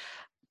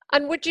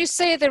 And would you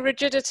say the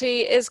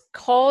rigidity is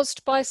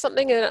caused by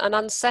something, an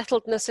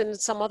unsettledness in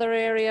some other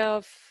area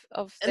of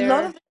A lot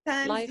their of the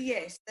times, life?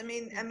 yes. I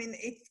mean,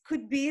 it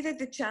could be that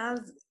the child,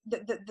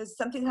 there's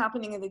something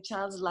happening in the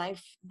child's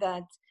life,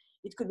 that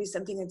it could be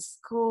something at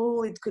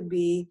school, it could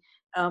be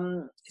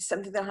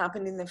something that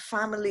happened in the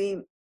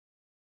family,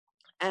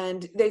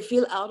 and they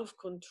feel out of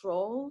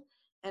control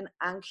and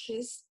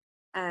anxious,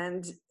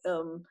 and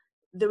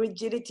the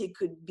rigidity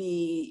could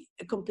be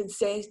a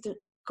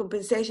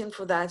compensation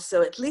for that.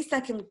 So at least I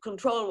can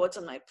control what's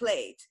on my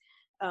plate.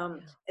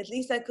 At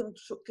least I can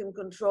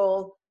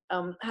control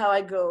how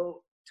I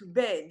go to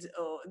bed.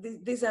 Or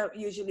these are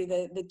usually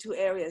the two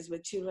areas where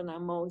children are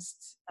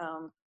most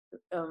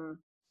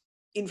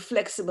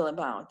inflexible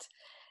about.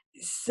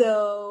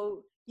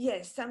 So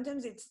yes,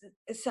 sometimes it's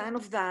a sign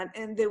of that,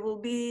 and there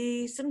will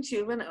be some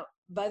children.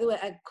 By the way,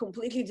 I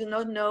completely do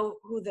not know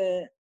who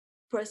the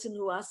person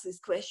who asked this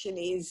question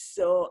is,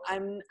 so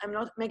I'm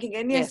not making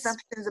any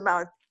assumptions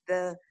about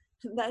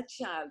that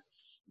child.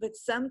 But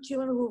some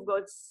children who've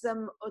got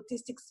some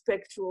autistic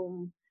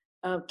spectrum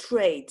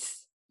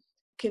traits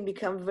can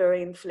become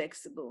very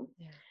inflexible.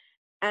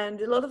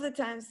 And a lot of the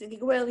times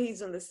thinking, well,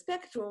 he's on the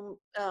spectrum,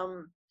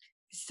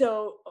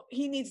 so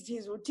he needs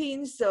his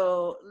routine,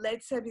 so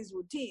let's have his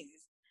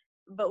routines.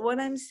 But what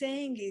I'm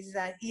saying is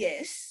that,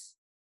 yes,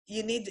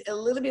 you need a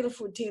little bit of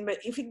routine, but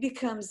if it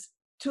becomes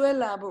too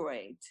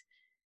elaborate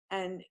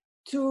and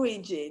too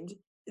rigid,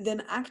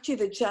 then actually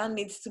the child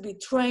needs to be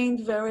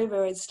trained very,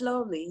 very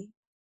slowly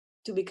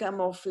to become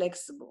more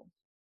flexible.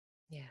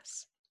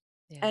 Yes.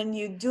 Yeah. And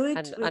you do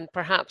it and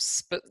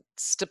perhaps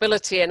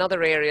stability in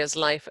other areas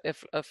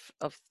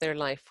of their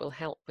life will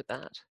help with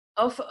that.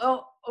 Of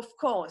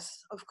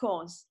course.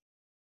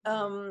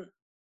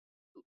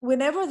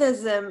 Whenever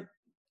there's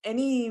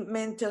any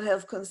mental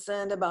health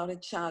concern about a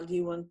child,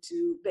 you want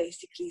to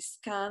basically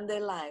scan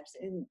their lives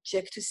and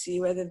check to see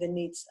whether the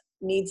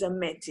needs are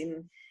met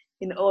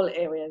in all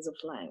areas of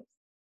life.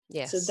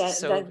 Yes. So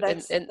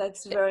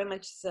that's very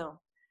much so.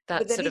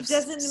 But then it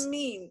doesn't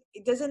mean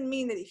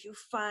that if you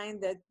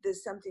find that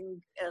there's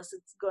something else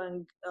that's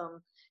going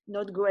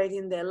not great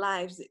in their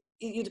lives,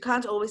 you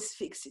can't always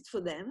fix it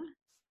for them.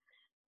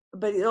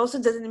 But it also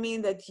doesn't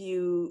mean that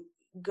you're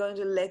going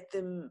to let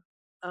them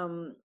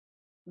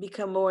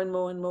become more and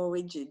more and more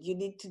rigid. You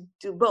need to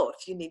do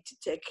both. You need to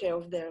take care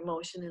of their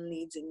emotional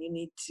needs, and you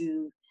need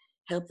to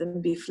help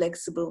them be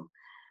flexible.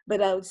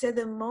 But I would say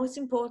the most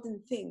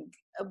important thing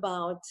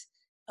about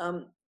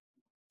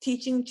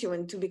teaching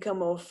children to become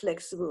more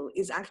flexible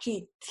is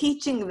actually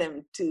teaching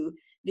them to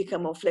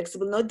become more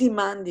flexible, not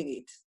demanding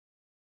it.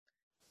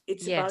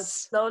 It's about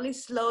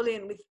slowly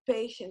and with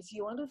patience.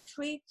 You want to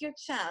treat your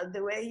child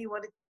the way you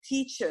want a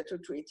teacher to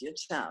treat your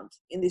child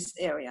in this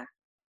area.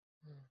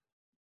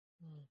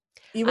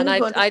 And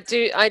I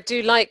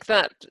do like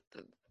that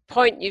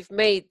point you've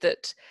made,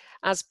 that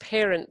as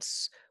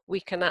parents we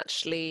can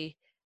actually,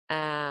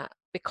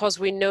 because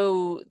we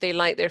know they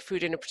like their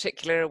food in a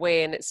particular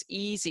way and it's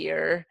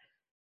easier,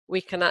 we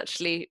can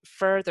actually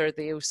further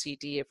the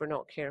OCD if we're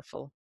not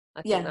careful.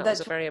 I think that was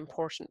a very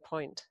important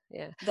point.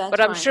 Yeah, but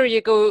I'm sure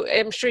you go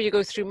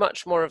through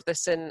much more of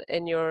this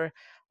in your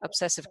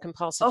obsessive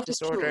compulsive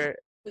disorder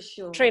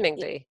training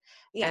day.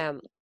 Yeah.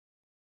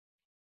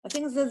 I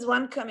think there's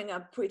one coming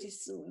up pretty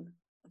soon.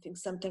 I think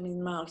sometime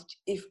in March,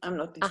 if I'm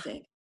not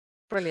mistaken.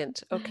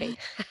 Brilliant. Okay.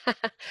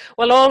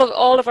 Well,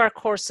 all of our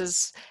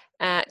courses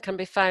can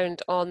be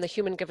found on the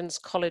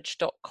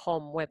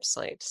humangivenscollege.com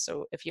website.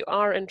 So if you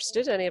are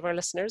interested, any of our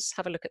listeners,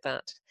 have a look at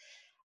that.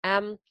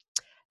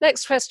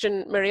 Next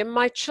question, Miriam.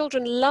 My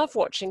children love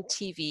watching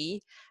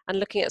TV and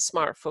looking at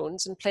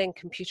smartphones and playing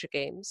computer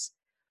games.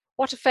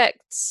 What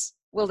effects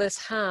will this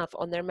have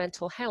on their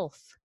mental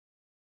health?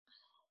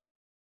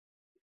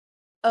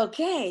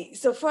 Okay,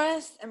 so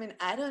first,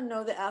 I don't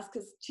know the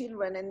Asker's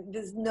children, and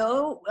there's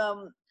no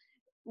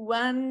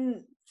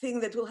one thing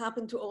that will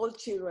happen to all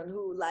children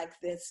who like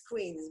their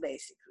screens,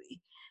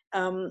 basically.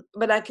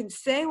 But I can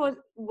say what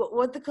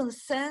the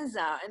concerns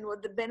are and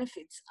what the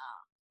benefits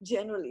are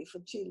generally for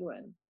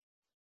children.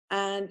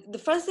 And the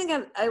first thing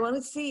I want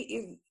to say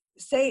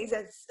is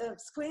that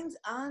screens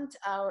aren't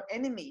our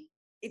enemy.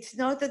 It's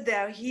not that they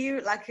are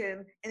here like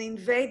an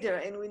invader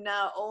and we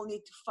now all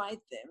need to fight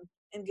them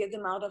and get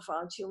them out of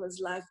our children's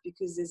life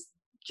because there's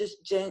just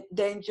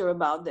danger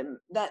about them.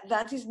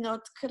 That is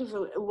not kind of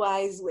a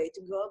wise way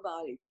to go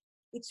about it.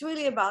 It's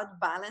really about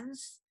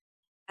balance,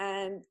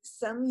 and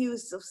some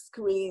use of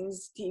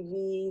screens,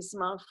 TV,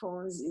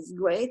 smartphones is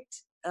great.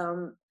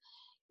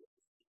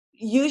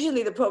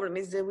 Usually the problem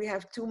is that we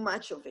have too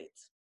much of it.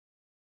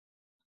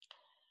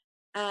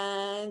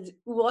 And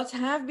what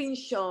have been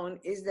shown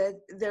is that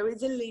there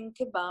is a link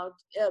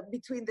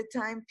between the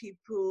time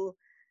people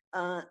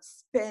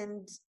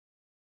spend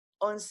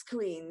on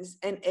screens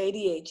and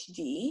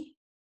ADHD.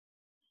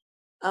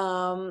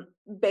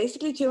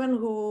 Basically, children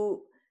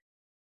who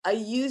are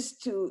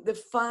used to the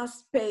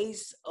fast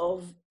pace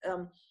of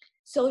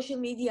social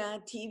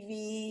media,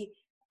 TV,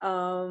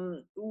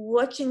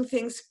 watching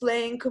things,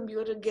 playing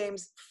computer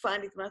games,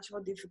 find it much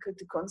more difficult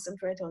to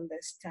concentrate on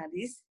their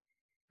studies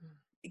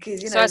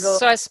because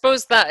So I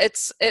suppose that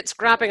it's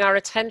grabbing our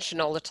attention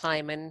all the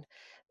time in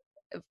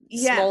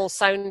yeah, small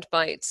sound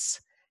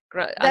bites,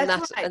 and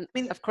that's that, right. and I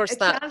mean, of course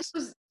that,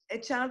 a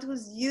child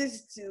who's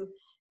used to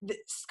the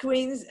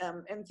screens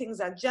and things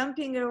are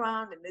jumping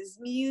around and there's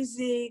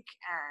music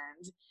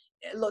and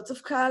lots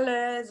of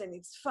colors and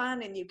it's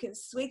fun and you can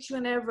switch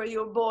whenever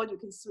you're bored. You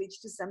can switch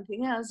to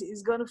something else.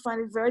 Is going to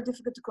find it very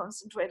difficult to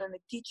concentrate on a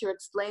teacher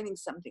explaining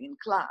something in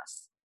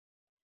class.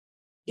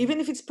 Even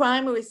if it's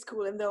primary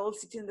school and they're all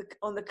sitting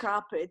on the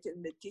carpet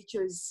and the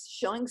teacher is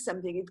showing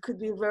something, it could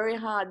be very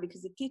hard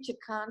because the teacher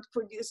can't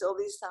produce all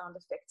these sound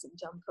effects and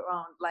jump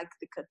around like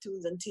the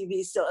cartoons on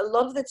TV. So a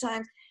lot of the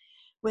time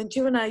when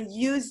children are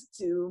used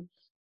to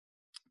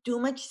too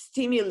much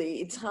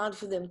stimuli, it's hard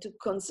for them to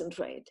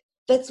concentrate.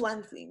 That's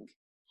one thing.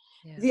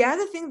 yeah. The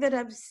other thing that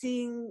I'm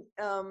seeing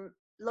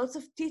lots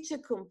of teachers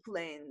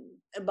complain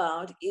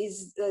about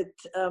is that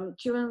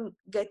children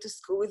get to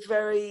school with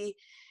very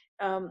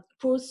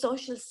poor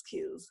social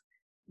skills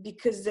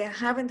because they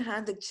haven't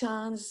had the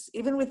chance,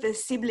 even with their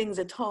siblings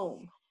at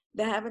home,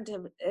 they haven't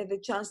had the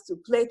chance to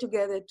play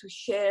together, to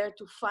share,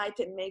 to fight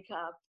and make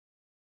up,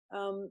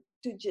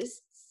 to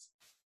just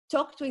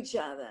talk to each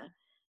other.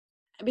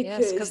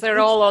 Yes, because they're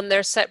each, all on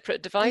their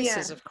separate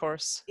devices, yeah, of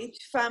course. each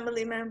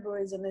family member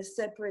is on a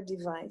separate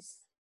device.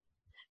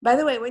 By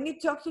the way, when you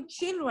talk to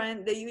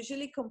children, they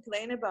usually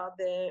complain about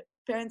their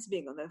parents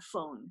being on their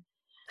phone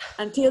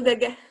until they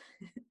get,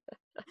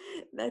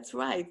 that's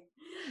right,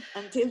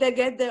 until they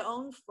get their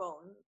own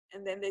phone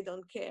and then they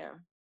don't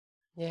care.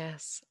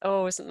 Yes.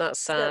 Oh, isn't that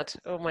So, sad?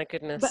 Oh my but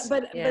goodness.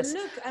 but but Yes.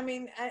 look, I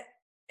mean,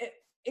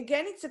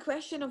 again, it's a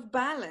question of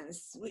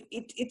balance.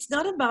 It's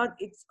not about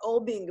it's all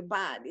being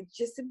bad. It's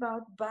just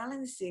about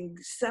balancing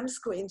some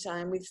screen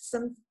time with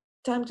some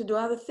time to do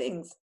other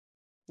things.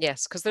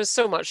 Yes, because there's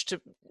so much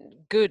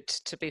good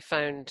to be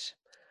found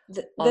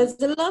on. There's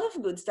a lot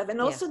of good stuff, and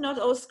Yeah. also not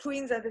all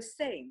screens are the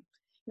same.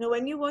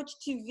 When you watch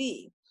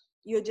TV,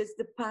 you're just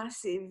the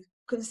passive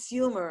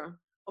consumer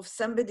of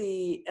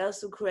somebody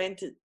else who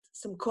created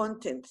some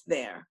content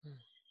there.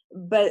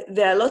 But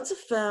there are lots of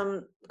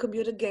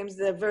computer games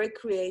that are very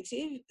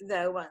creative.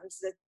 There are ones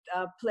that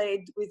are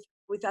played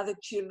with other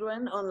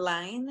children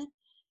online.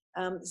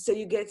 So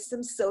you get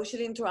some social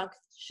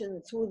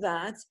interaction through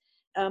that.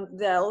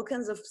 There are all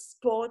kinds of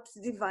sports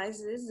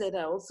devices that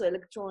are also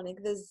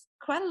electronic. There's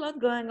quite a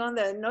lot going on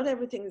there. Not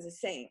everything is the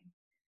same.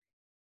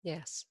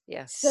 Yes.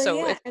 Yes. So So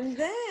yeah, if and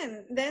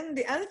then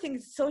the other thing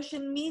is social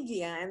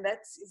media, and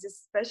that's is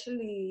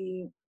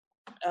especially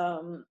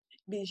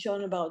being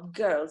shown about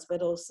girls,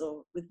 but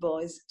also with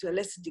boys to a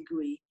lesser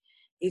degree,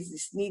 is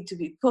this need to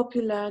be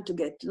popular, to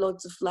get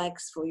lots of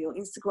likes for your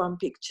Instagram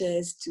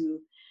pictures,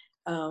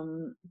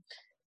 um,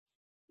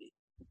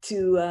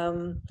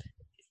 to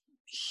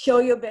show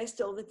your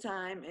best all the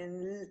time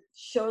and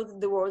show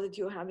the world that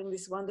you're having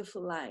this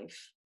wonderful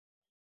life.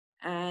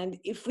 And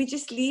if we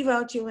just leave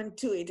our children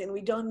to it and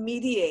we don't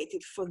mediate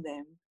it for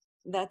them,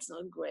 that's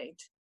not great.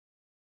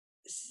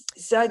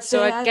 So I'd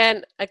so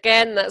say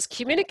again, that's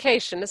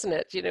communication, isn't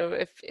it? You know,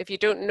 if you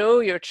don't know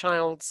your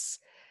child's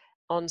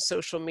on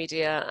social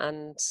media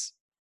and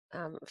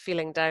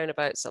feeling down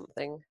about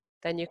something,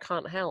 then you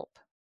can't help.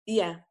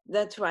 yeah,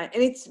 that's right.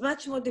 And it's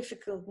much more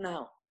difficult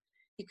now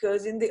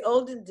because in the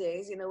olden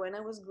days, when I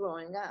was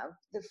growing up,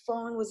 the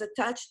phone was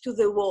attached to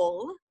the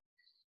wall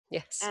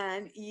Yes.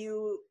 and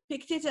you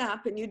picked it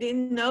up and you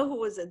didn't know who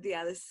was at the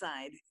other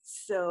side.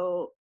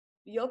 So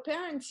your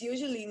parents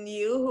usually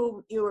knew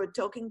who you were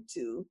talking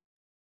to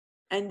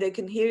and they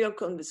could hear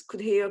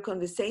your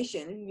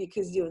conversation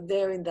because you're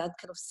there in that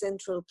kind of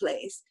central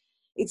place.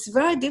 It's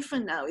very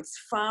different now. It's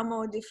far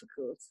more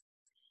difficult.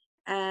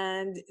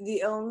 And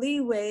the only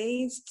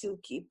ways to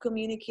keep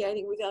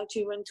communicating with our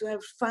children, to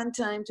have fun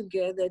time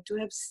together, to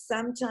have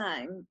some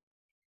time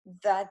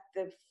that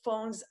the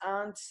phones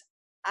aren't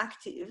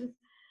active,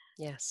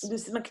 Yes. do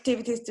some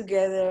activities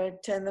together,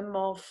 turn them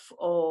off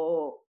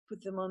or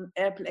put them on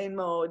airplane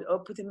mode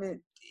or put them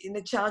in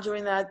a charger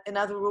in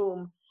another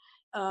room.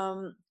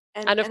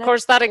 And of And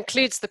course that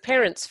includes the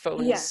parents'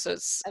 phones. yeah, So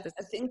it's I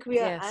think we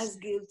are yes. as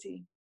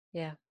guilty.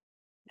 Yeah.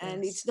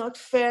 And Yes. it's not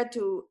fair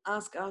to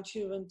ask our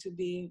children to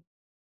be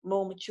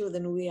more mature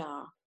than we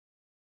are.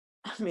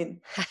 I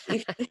mean,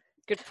 if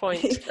Good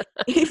point.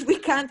 if we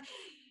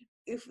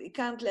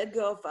can't let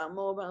go of our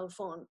mobile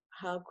phone,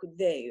 how could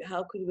they?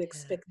 How could we Yeah.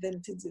 expect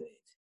them to do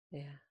it?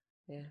 Yeah.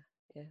 Yeah.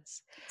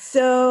 Yes.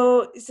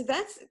 So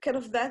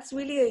that's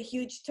really a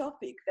huge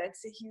topic.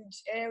 That's a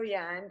huge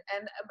area,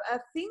 and I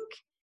think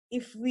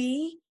if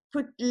we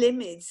put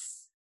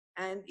limits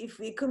and if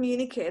we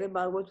communicate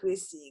about what we're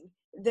seeing,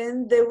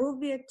 then there will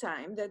be a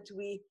time that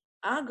we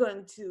are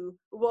going to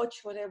watch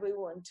whatever we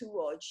want to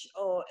watch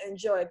or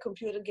enjoy a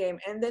computer game,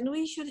 and then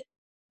we should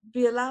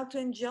be allowed to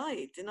enjoy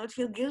it and not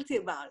feel guilty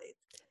about it.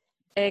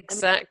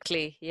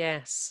 Exactly.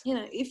 Yes. You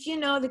know, if you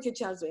know that your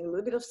child's doing a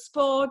little bit of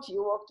sport,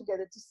 you walk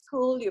together to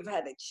school, you've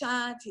had a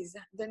chat, he's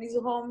done his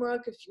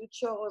homework, a few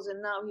chores,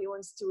 and now he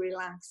wants to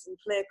relax and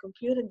play a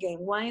computer game.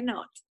 Why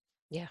not?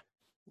 Yeah.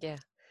 Yeah.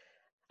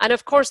 And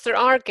of course, there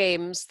are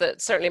games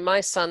that certainly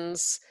my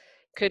sons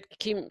could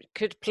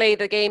play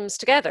the games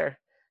together. Yeah,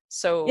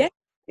 So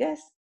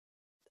yes,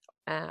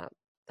 uh,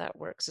 that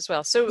works as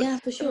well. So yeah,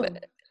 for um, sure.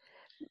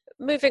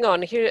 moving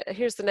on,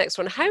 here's the next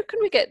one. How can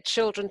we get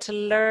children to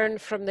learn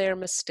from their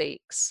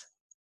mistakes?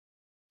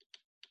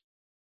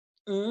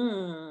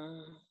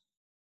 Mm.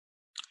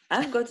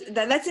 I've got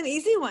that's an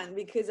easy one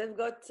because I've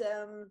got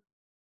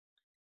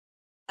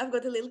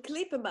a little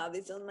clip about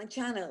this on my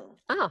channel.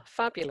 Ah,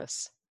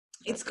 fabulous.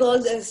 It's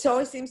called Fabulous.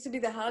 sorry seems to be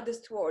the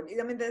hardest word.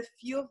 I mean, there's a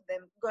few of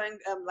them going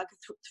like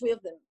three of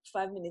them,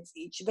 5 minutes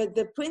each. But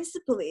the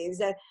principle is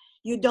that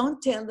you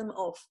don't tell them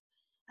off.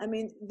 I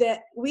mean,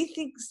 that we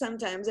think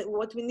sometimes that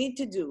what we need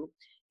to do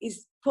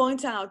is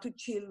point out to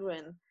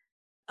children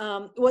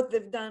what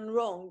they've done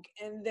wrong,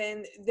 and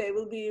then they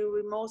will be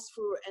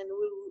remorseful and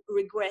will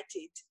regret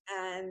it,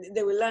 and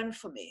they will learn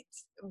from it.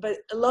 But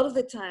a lot of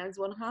the times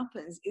what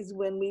happens is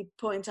when we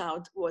point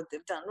out what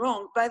they've done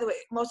wrong, by the way,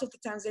 most of the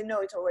times they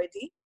know it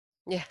already,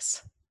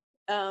 Yes.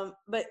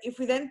 but if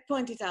we then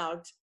point it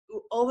out,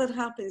 all that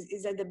happens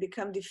is that they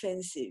become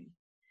defensive.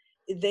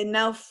 They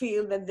now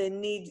feel that they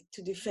need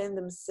to defend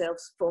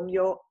themselves from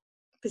your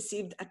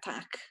perceived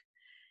attack,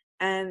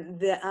 and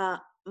they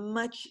are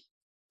much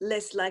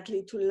less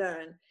likely to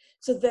learn.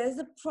 So there's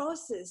a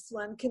process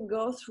one can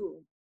go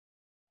through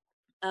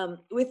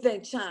with their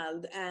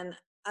child. And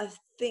I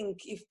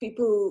think if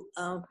people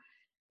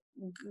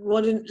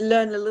want to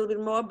learn a little bit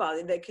more about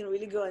it, they can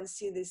really go and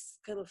see this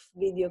kind of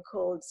video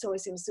called Sorry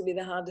Seems to be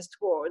the Hardest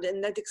Word.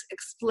 And that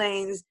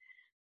explains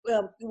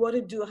what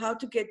to do, how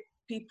to get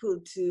people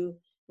to,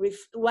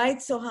 why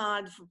it's so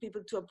hard for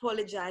people to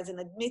apologize and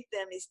admit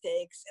their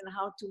mistakes, and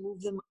how to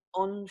move them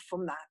on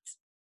from that.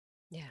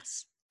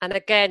 Yes. And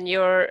again,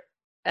 your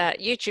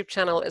YouTube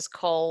channel is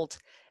called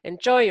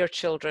Enjoy Your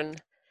Children,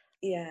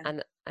 Yeah.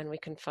 and we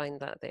can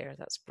find that there.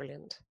 That's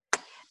brilliant.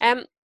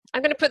 I'm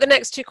going to put the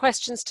next two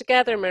questions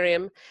together,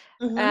 Miriam.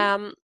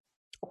 Mm-hmm.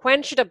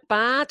 When should a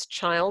bad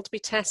child be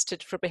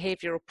tested for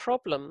behavioural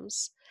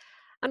problems?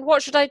 And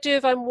what should I do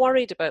if I'm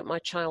worried about my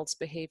child's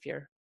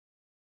behaviour?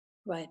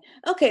 Right.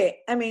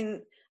 Okay. I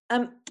mean,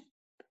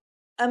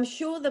 I'm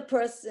sure the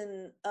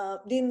person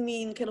didn't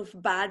mean kind of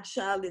bad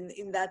child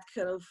in that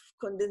kind of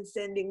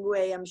condescending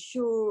way. I'm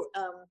sure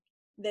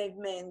they've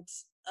meant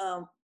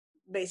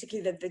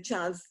basically that the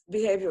child's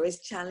behavior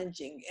is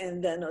challenging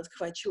and they're not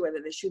quite sure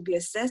whether they should be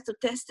assessed or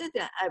tested.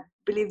 I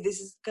believe this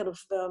is kind of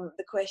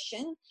the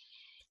question.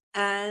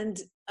 And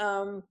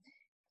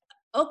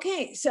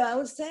okay, so I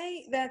would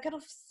say there are kind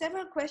of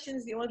several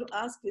questions you want to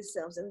ask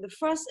yourselves. And the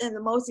first and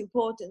the most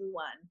important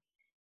one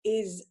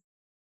is,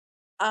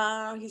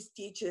 are his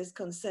teachers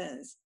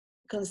concerned?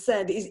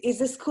 Is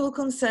the school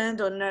concerned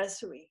or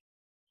nursery?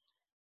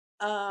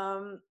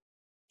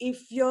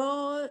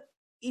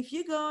 If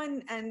you go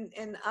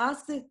and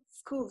ask the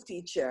school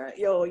teacher,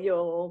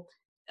 your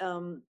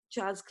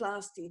child's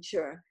class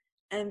teacher,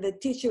 and the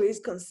teacher is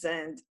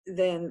concerned,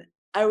 then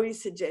I really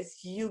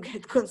suggest you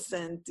get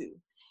concerned too.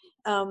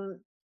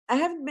 I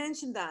haven't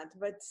mentioned that,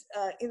 but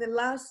in the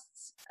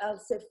last, I'll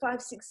say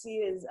 5-6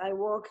 years, I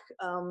work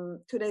 2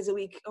 days a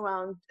week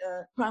around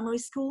primary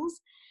schools,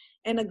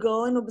 and I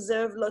go and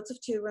observe lots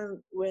of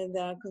children when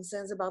there are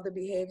concerns about the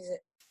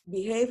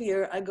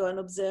behavior. I go and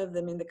observe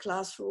them in the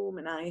classroom,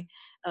 and I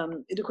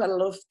do quite a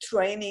lot of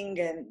training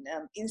and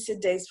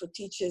insight days for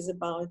teachers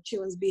about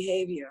children's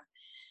behavior.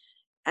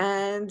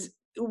 And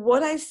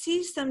what I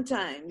see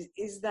sometimes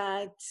is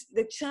that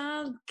the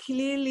child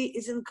clearly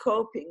isn't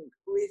coping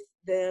with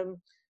the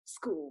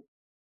school.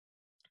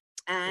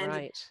 And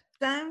Right.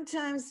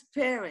 sometimes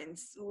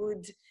parents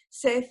would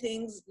say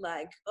things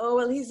like, oh,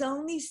 well, he's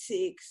only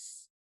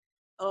 6.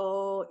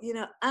 Or,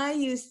 I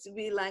used to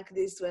be like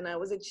this when I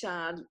was a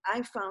child.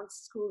 I found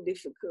school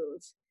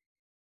difficult.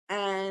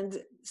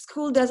 And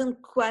school doesn't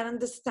quite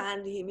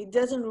understand him. It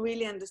doesn't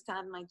really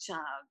understand my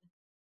child.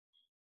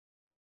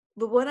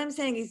 But what I'm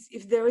saying is,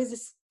 if there is a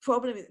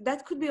problem,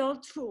 that could be all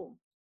true.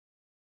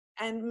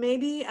 And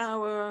maybe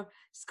our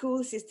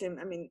school system,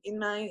 I mean, in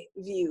my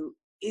view,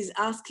 is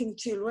asking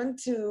children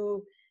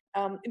to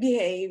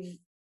behave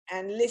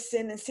and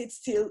listen and sit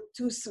still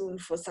too soon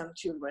for some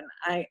children.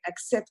 I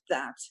accept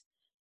that.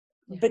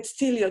 Yeah. But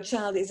still, your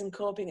child isn't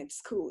coping at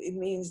school. It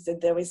means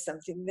that there is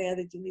something there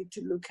that you need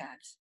to look at.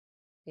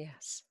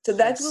 Yes. So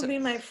that Yes. will be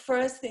my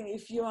first thing.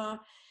 If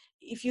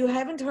you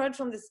haven't heard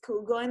from the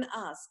school, go and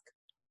ask.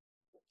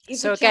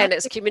 So again,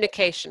 it's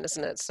communication,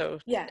 isn't it? So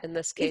yeah, in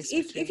this if case,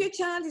 if your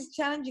child is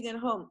challenging at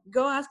home,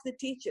 go ask the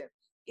teacher.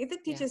 If the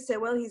teacher say,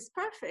 well, he's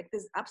perfect,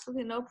 there's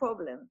absolutely no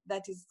problem,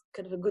 that is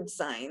kind of a good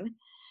sign.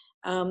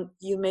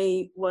 You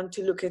may want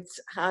to look at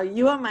how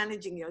you are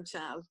managing your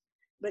child.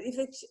 But if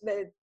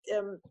the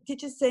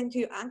teacher's saying to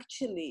you,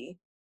 actually,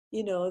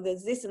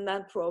 there's this and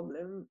that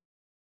problem,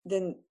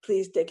 then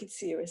please take it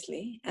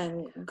seriously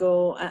and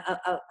go.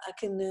 I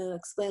can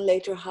explain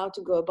later how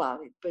to go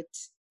about it, but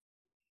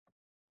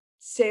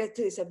say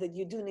to yourself that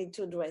you do need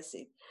to address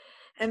it.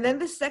 And then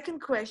the second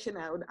question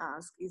I would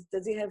ask is,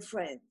 does he have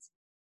friends?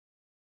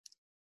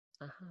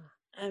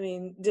 I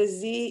mean,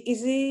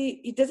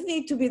 he doesn't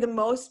need to be the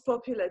most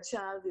popular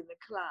child in the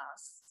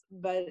class,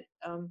 but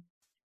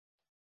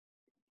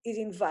is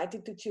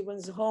invited to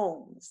children's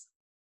homes,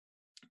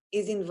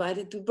 is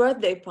invited to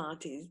birthday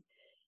parties.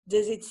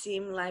 Does it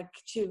seem like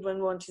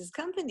children want his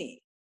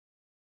company?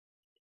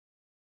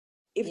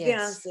 If the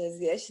answer is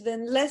yes,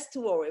 then less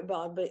to worry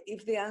about. But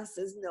if the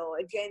answer is no,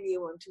 again,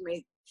 you want to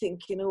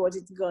think, what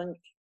is going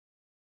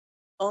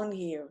on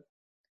here.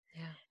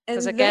 Yeah.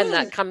 Because again,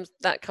 that comes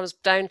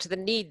down to the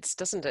needs,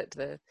 doesn't it?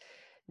 The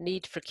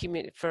need for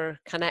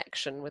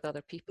connection with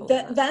other people.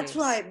 That's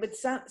right. But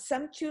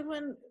some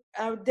children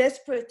are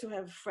desperate to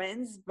have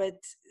friends,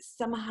 but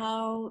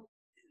somehow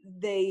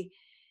they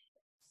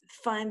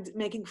find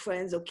making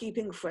friends or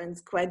keeping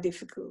friends quite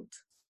difficult.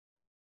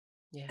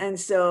 Yeah. And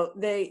so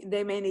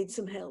they may need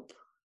some help.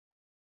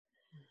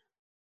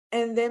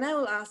 And then I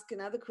will ask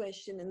another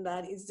question, and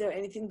that is there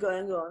anything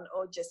going on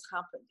or just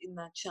happened in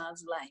that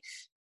child's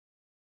life?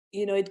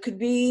 It could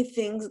be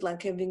things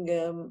like having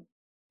a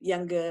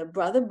younger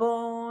brother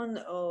born,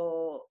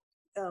 or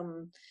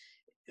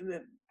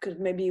because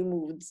maybe you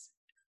moved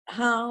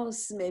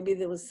house, maybe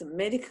there was some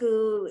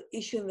medical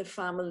issue in the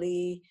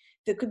family.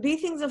 There could be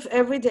things of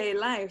everyday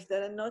life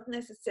that are not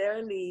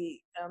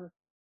necessarily,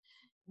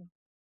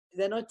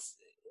 they're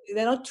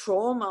not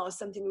trauma or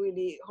something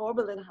really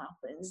horrible that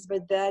happens,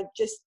 but they're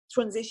just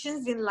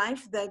transitions in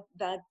life that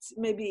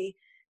maybe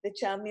the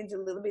child needs a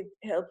little bit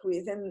help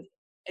with. And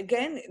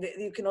again,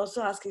 you can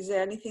also ask, is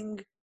there anything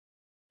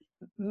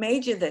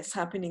major that's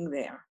happening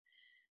there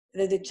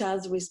that the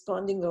child's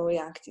responding or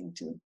reacting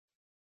to?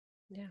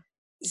 Yeah.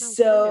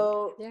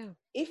 So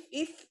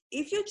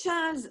if your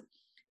child's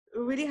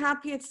really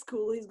happy at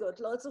school, he's got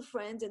lots of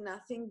friends and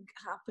nothing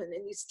happened,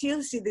 and you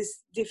still see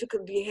this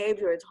difficult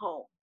behavior at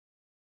home,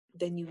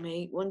 then you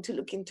may want to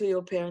look into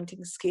your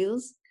parenting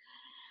skills.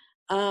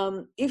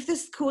 If the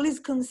school is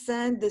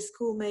concerned, the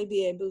school may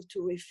be able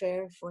to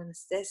refer for an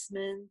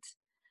assessment.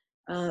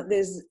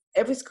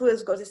 Every school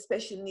has got a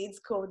special needs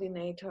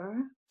coordinator,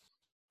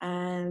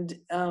 and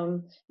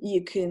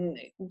you can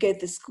get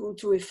the school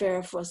to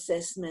refer for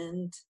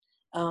assessment.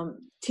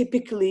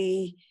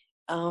 Typically,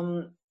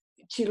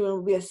 children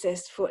will be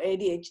assessed for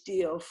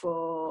ADHD or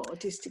for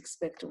autistic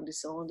spectrum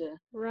disorder.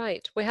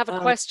 Right. We have a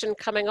question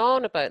coming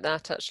on about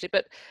that actually,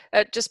 but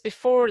just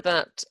before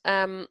that,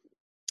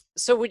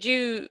 so would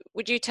you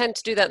tend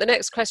to do that? The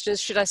next question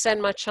is, should I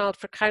send my child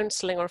for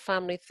counselling or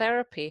family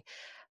therapy?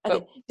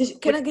 Okay.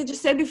 Can I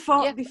just say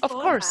before of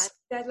course.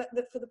 that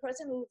for the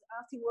person who's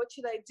asking what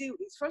should I do,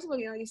 is first of all,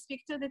 you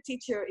speak to the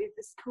teacher if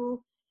the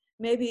school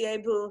may be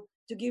able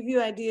to give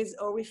you ideas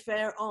or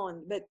refer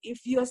on. But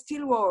if you are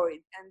still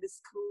worried and the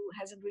school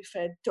hasn't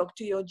referred, talk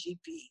to your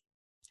GP.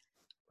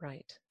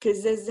 Right.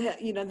 Because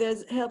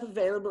there's help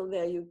available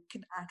there. You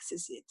can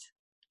access it.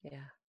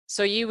 Yeah.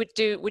 So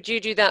would you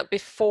do that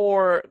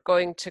before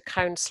going to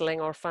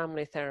counselling or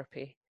family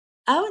therapy?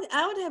 I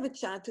would have a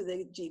chat to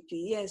the GP.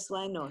 Yes,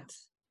 why not?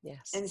 Yeah.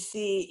 Yes. And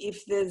see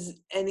if there's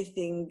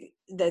anything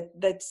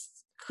that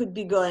could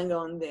be going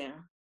on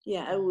there.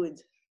 Yeah, I would.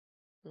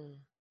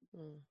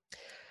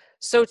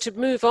 So to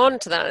move on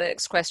to that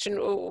next question,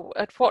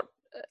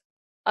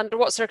 under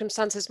what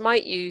circumstances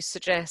might you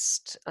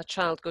suggest a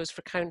child goes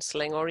for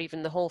counselling, or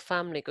even the whole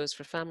family goes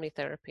for family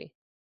therapy?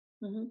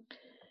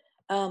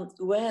 Mm-hmm.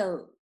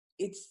 Well,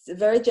 it's a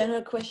very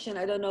general question.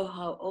 I don't know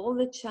how old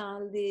the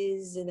child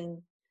is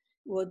and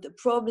what the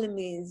problem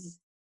is.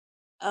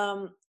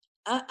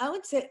 I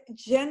would say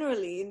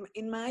generally,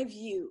 in my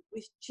view,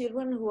 with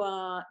children who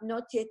are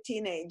not yet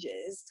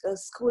teenagers,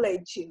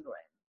 school-age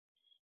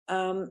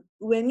children,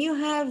 when you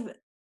have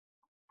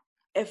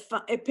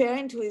a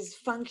parent who is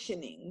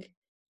functioning,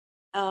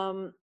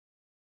 it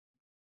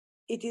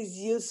is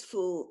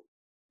useful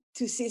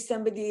to see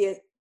somebody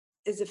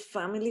as a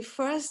family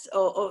first,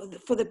 or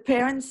for the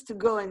parents to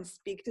go and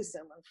speak to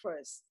someone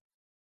first,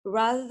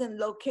 rather than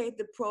locate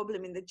the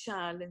problem in the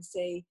child and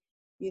say,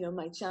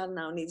 my child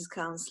now needs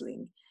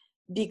counseling.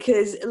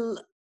 Because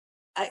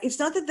it's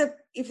not that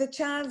if the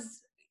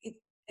child's,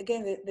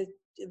 again,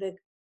 the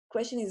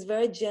question is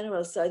very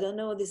general, so I don't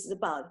know what this is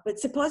about. But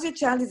suppose your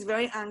child is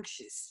very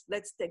anxious.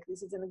 Let's take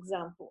this as an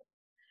example.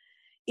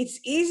 It's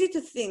easy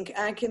to think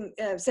I can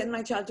send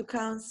my child to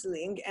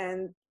counseling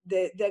and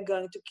they're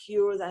going to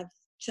cure that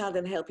child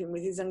and help him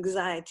with his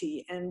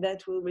anxiety, and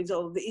that will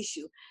resolve the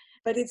issue.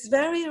 But it's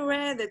very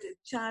rare that a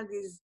child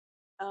is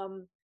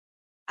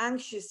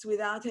anxious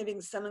without having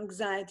some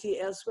anxiety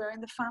elsewhere in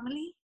the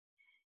family.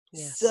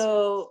 Yes.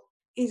 So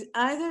he's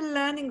either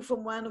learning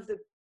from one of the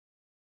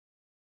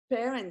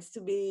parents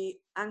to be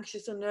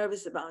anxious or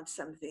nervous about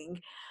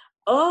something,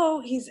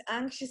 or he's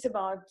anxious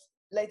about,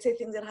 let's say,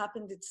 things that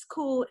happened at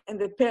school and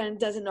the parent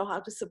doesn't know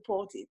how to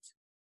support it.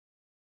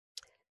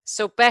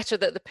 So better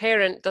that the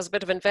parent does a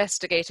bit of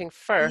investigating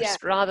Yeah,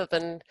 first rather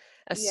than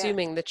yeah.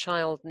 assuming the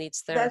child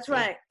needs That's therapy.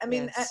 right. I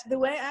mean, Yes. the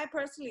way I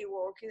personally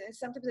work, and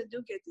sometimes I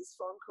do get these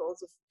phone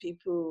calls of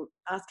people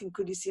asking,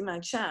 "Could you see my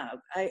child?"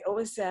 I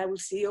always say, "I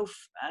will see you.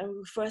 I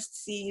will first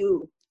see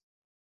you,"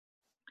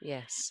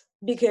 Yes.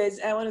 because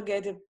I want to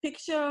get a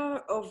picture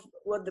of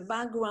what the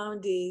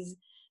background is,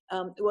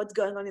 what's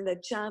going on in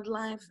that child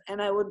life,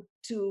 and I want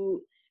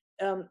to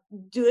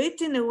do it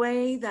in a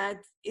way that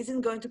isn't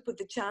going to put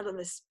the child on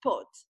the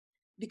spot,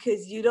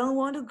 because you don't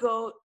want to go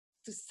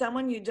to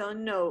someone you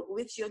don't know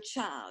with your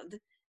child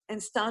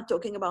and start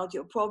talking about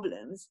your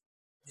problems.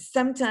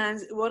 Sometimes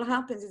what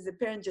happens is the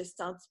parent just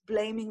starts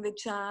blaming the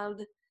child,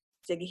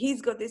 saying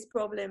he's got this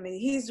problem and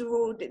he's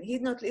rude and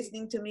he's not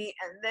listening to me,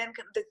 and then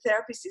the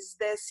therapist is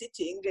there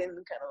sitting and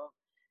kind of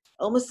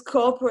almost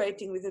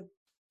cooperating with the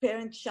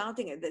parent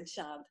shouting at the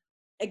child.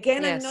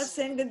 Again, I'm not Yes.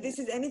 saying that this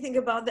is anything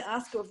about the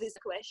asker of this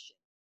question.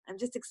 I'm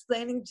just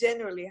explaining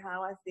generally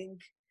how I think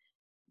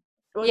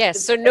what's Yes.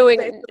 the So best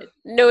way to,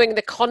 knowing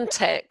the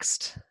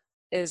context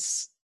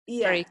is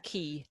yeah. very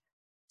key.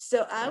 So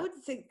I Yeah. would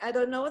think, I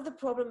don't know what the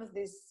problem with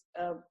this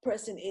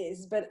person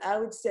is, but I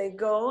would say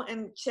go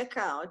and check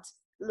out,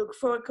 look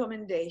for a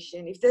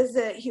recommendation. If there's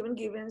a Human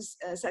Givens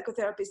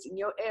psychotherapist in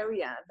your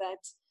area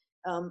that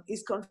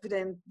is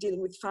confident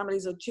dealing with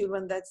families or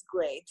children, that's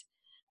great.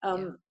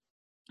 Yeah.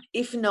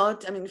 If not,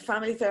 I mean,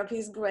 family therapy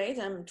is great.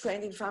 I'm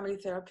trained in family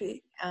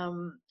therapy.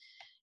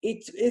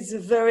 It is a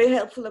very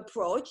helpful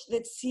approach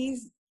that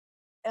sees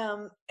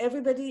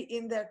everybody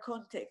in their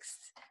context.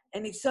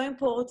 And it's so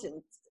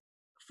important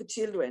for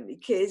children,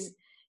 because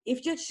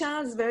if your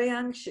child is very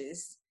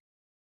anxious,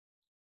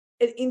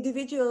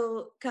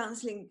 individual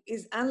counseling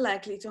is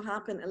unlikely to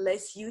happen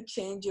unless you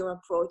change your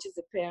approach as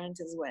a parent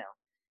as well.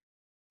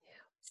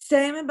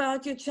 Same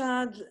about your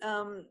child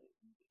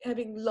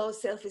having low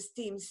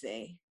self-esteem,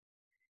 say.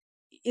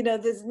 You know,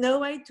 there's no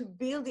way to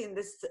build in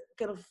this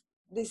kind of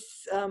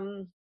this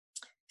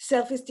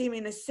self-esteem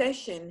in a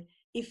session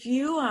if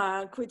you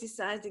are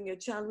criticizing your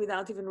child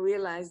without even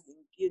realizing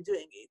you're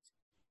doing it.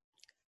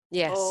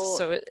 Yes. Or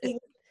So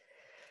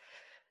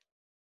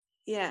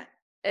yeah.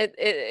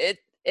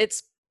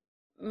 it's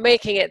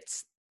making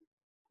it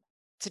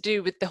to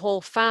do with the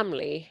whole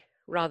family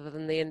rather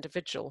than the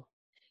individual.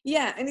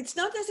 Yeah, and it's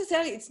not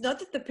necessarily, it's not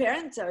that the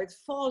parents are at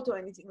fault or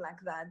anything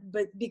like that,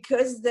 but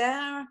because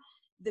they're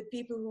the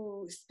people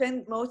who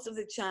spend most of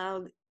their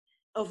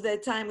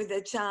time with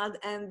their child,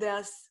 and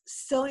they're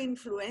so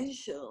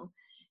influential,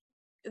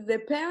 the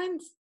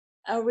parents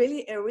are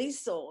really a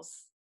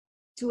resource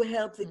to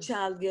help the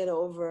child get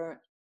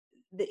over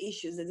the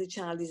issues that the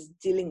child is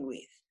dealing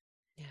with.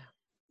 Yeah.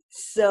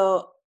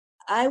 So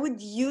I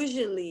would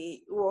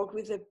usually work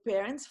with the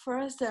parents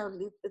first.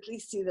 I'll at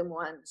least see them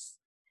once,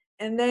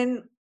 and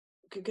then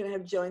you can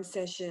have joint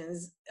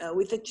sessions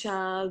with the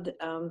child.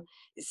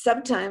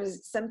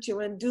 Sometimes some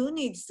children do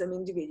need some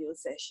individual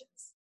sessions.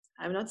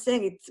 I'm not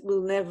saying it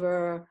will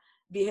never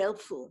be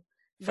helpful,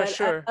 For but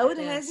sure. I would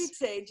Yes.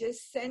 hesitate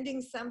just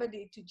sending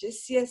somebody to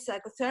just see a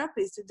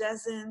psychotherapist who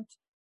doesn't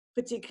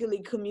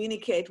particularly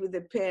communicate with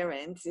the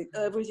parents.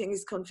 Everything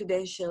is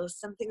confidential.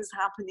 Something is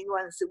happening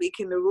once a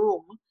week in the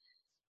room,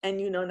 and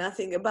you know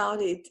nothing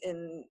about it,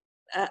 and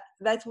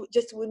that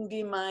just wouldn't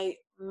be my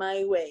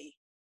way.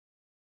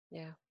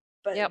 Yeah.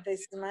 But Yep.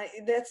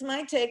 that's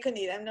my take on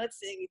it. I'm not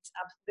saying it's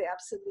the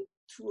absolute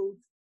truth.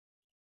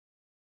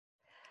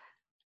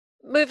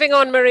 Moving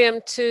on,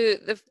 Miriam, to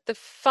the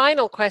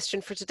final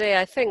question for today,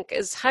 I think,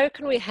 is how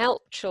can we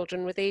help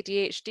children with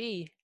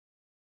ADHD?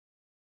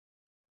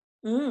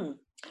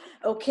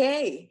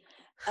 Okay.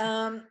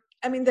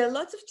 I mean, there are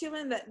lots of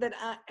children that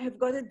have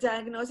got a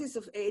diagnosis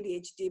of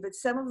ADHD, but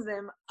some of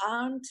them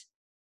aren't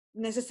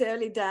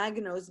necessarily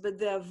diagnosed, but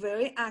they are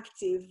very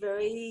active,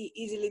 very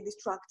easily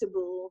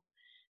distractible.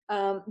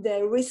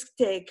 They're risk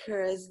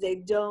takers. They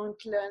don't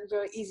learn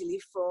very easily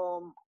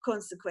from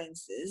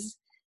consequences.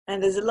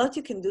 And there's a lot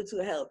you can do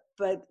to help.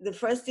 But the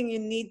first thing you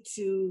need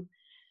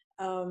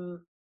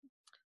um,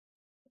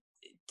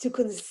 to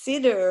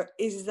consider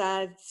is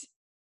that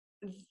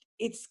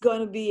it's going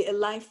to be a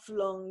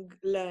lifelong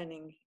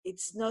learning.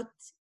 It's not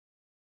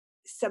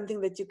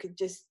something that you could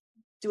just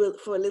do it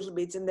for a little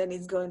bit and then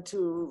it's going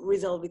to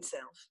resolve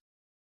itself.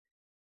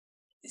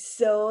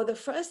 So the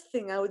first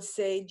thing I would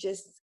say,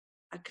 just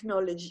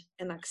acknowledge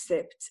and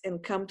accept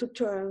and come to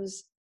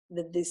terms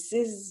that this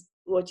is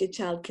what your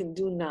child can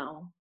do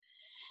now,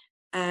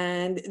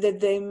 and that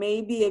there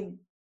may be a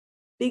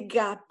big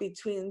gap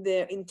between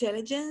their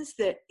intelligence,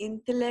 their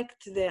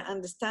intellect, their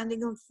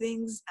understanding of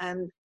things,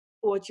 and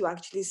what you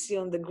actually see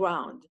on the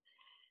ground.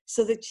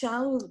 So the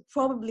child will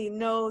probably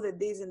know that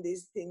these and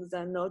these things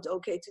are not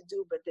okay to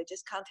do, but they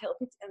just can't help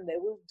it and they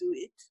will do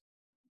it.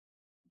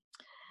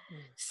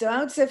 So I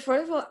would say,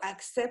 first of all,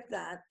 accept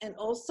that, and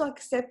also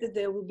accept that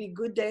there will be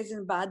good days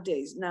and bad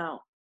days.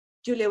 Now,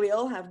 Julia, we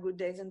all have good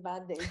days and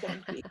bad days,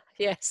 don't we?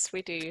 Yes,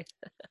 we do.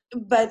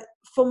 But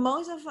for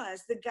most of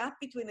us, the gap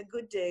between a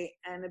good day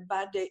and a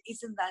bad day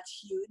isn't that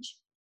huge.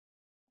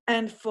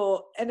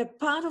 And a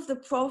part of the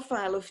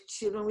profile of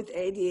children with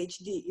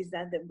ADHD is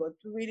that they've got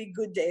really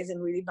good days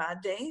and really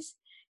bad days.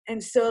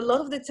 And so a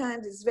lot of the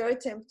times it's very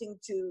tempting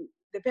to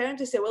the parent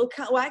to say, well,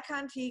 why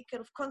can't he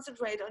kind of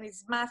concentrate on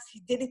his math?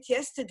 He did it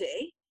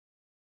yesterday.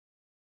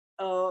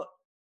 So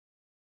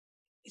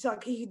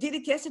he did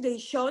it yesterday. He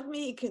showed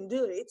me he can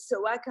do it.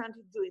 So why can't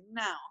he do it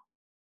now?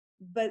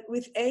 But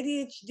with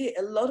ADHD,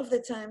 a lot of the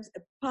times,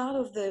 a part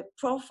of the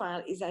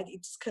profile is that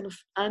it's kind of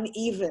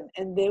uneven.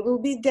 And there will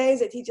be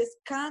days that he just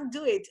can't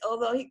do it,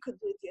 although he could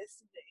do it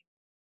yesterday.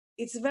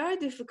 It's very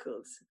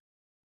difficult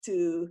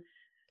to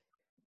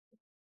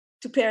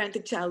parent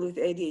a child with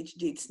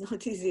ADHD. It's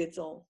not easy at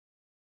all.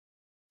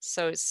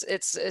 So it's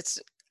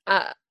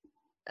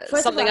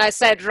something I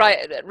said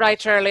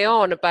right early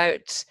on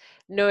about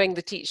knowing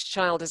that each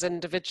child is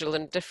individual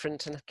and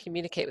different and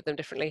communicate with them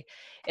differently.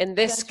 In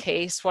this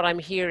case, what I'm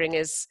hearing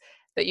is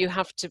that you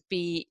have to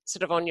be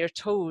sort of on your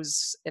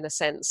toes, in a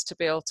sense, to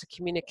be able to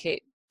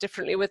communicate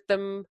differently with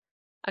them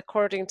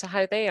according to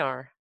how they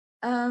are.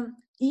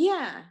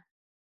 Yeah,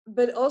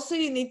 but also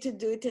you need to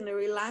do it in a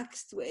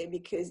relaxed way,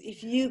 because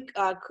if you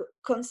are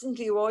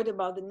constantly worried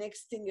about the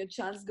next thing your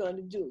child's going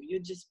to do, you're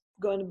just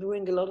going to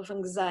bring a lot of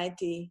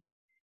anxiety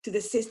to the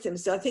system.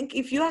 So I think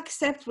if you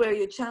accept where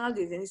your child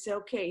is and you say,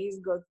 okay, he's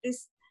got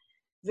this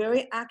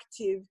very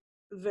active,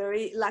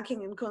 very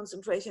lacking in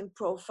concentration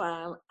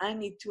profile, I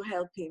need to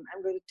help him.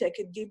 I'm going to take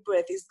a deep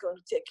breath. It's going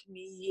to take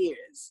me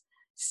years.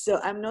 So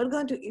I'm not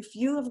going to, if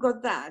you have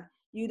got that,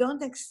 you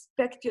don't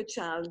expect your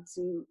child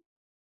to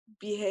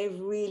behave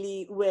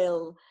really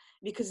well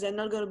because they're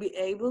not going to be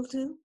able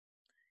to.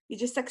 You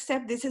just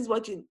accept this is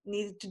what you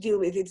need to deal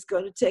with. It's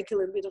going to take a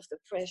little bit of the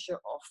pressure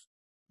off.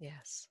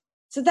 Yes.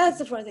 So that's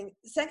the first thing.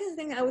 Second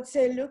thing, I would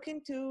say look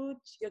into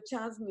your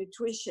child's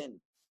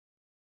nutrition,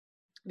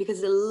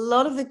 because a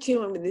lot of the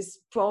children with this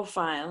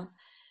profile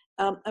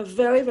are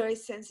very, very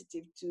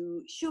sensitive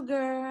to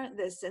sugar.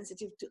 They're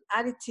sensitive to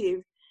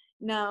additive.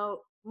 Now,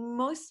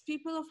 most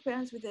people of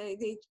parents with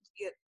ADHD,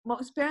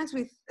 most parents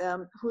with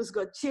who's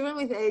got children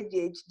with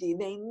ADHD,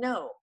 they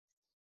know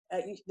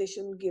they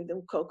shouldn't give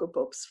them Cocoa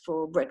Pops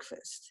for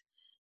breakfast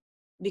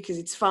because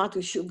it's far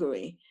too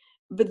sugary.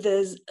 But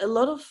there's a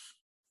lot of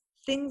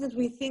things that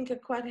we think are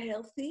quite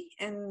healthy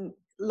and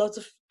lots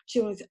of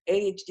children with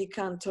ADHD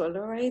can't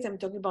tolerate. I'm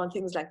talking about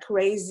things like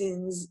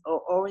raisins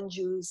or orange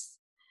juice.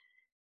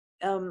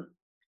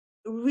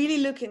 Really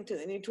look into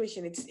the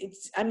nutrition.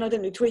 It's I'm not a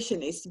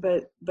nutritionist,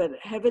 but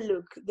have a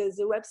look. There's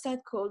a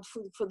website called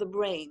Food for the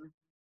Brain.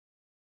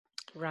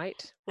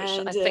 Right, which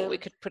I think we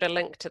could put a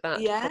link to that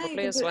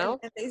probably as well.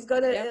 And it's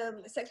got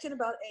a section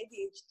about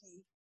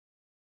ADHD.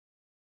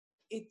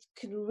 It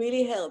could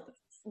really help.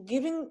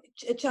 Giving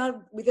a child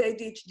with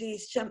ADHD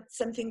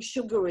something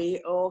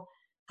sugary or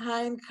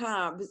high in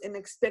carbs and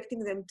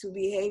expecting them to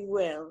behave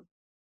well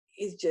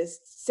is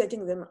just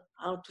setting them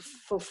out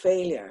for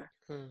failure.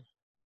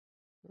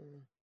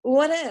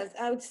 What else?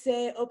 I would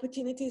say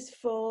opportunities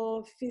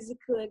for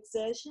physical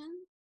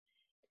exertion.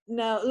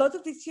 Now, a lot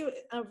of these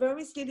children are very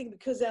misleading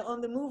because they're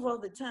on the move all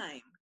the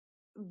time.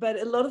 But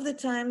a lot of the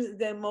times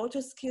their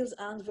motor skills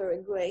aren't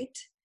very great.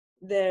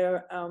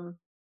 Their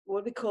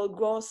what we call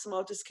gross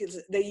motor skills,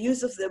 the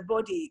use of their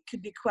body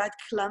could be quite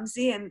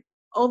clumsy, and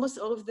almost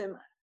all of them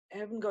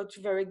haven't got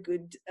very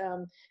good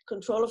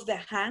control of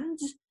their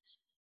hands,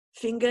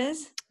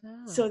 fingers.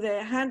 So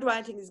their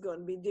handwriting is going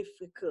to be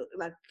difficult,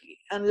 like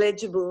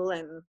unlegible.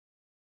 And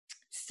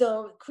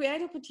so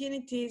create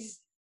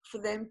opportunities for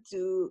them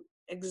to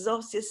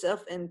exhaust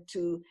yourself and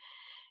to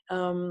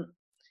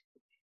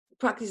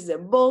practice their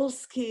ball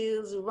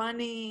skills,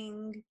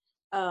 running,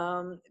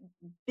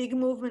 big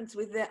movements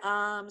with their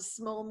arms,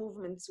 small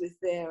movements with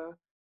their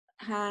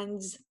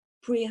hands,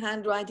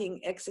 pre-handwriting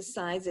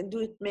exercise, and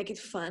make it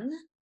fun.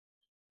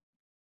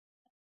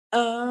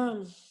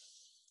 That's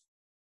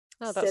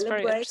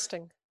very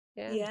interesting.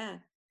 Yeah.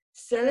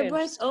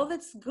 Celebrate all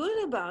that's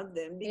good about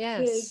them,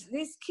 because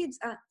these kids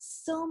are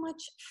so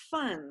much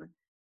fun.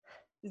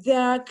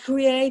 They're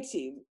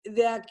creative,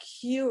 they're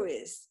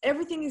curious,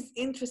 everything is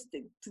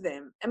interesting to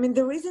them. I mean,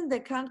 the reason they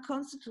can't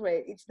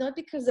concentrate, it's not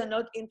because they're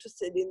not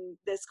interested in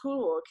their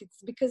schoolwork, it's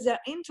because they're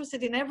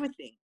interested in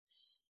everything.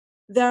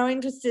 They're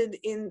interested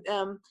in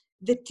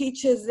the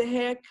teacher's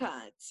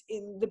haircut,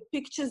 in the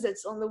pictures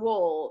that's on the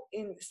wall,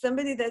 in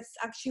somebody that's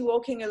actually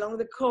walking along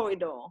the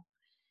corridor,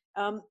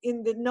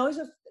 in the noise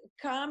of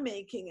car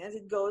making as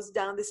it goes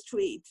down the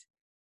street.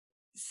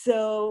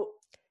 So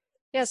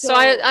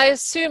I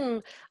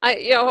assume,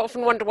 I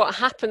often wonder what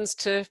happens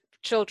to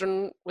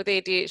children with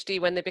ADHD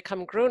when they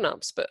become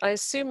grown-ups, but I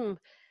assume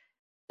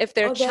if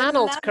they're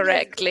channeled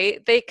correctly,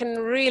 they can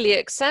really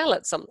excel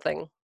at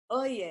something.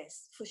 Oh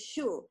yes, for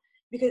sure,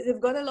 because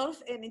they've got a lot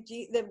of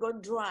energy, they've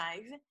got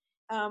drive.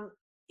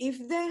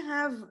 If they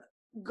have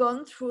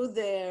gone through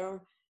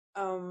their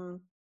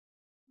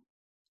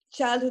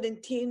childhood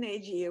and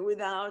teenage year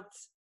without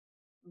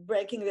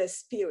breaking their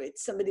spirit,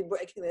 somebody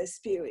breaking their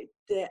spirit,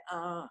 they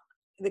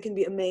can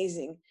be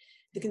amazing.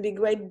 They can be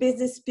great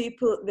business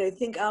people. They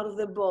think out of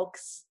the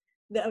box.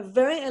 They are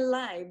very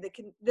alive.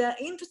 They're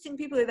interesting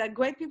people. They're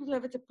great people to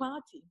have at a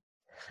party.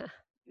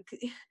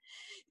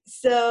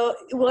 So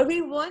what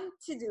we want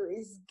to do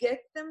is get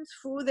them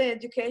through the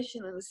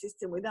educational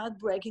system without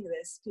breaking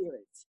their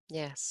spirit.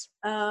 Yes.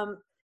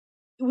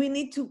 We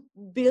need to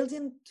build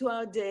into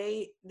our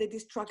day the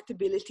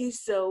destructibility.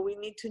 So we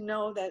need to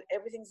know that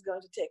everything's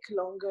going to take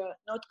longer,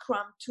 not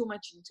cram too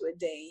much into a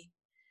day,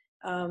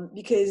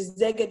 because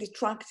they get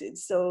distracted.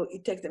 So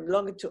it takes them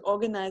longer to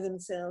organize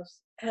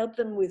themselves, help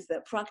them with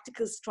the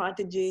practical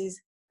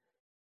strategies.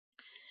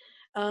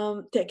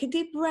 Take a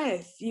deep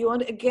breath. You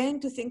want,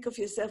 again, to think of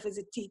yourself as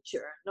a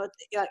teacher, not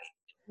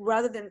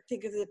rather than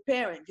think as a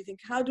parent. You think,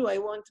 how do I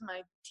want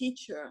my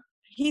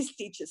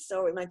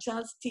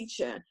child's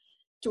teacher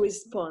to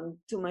respond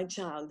to my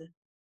child?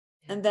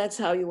 And that's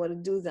how you want to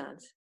do that.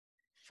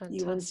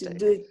 Fantastic. You want to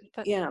do it,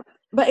 yeah.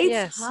 But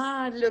it's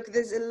hard. Look,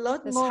 there's a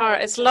lot more.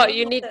 Hard. It's a lot.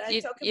 You need. That I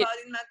talk about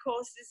in my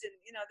courses, and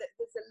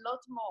there's a lot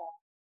more.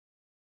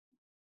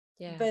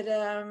 Yeah. But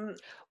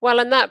well,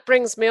 and that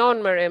brings me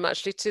on, Miriam,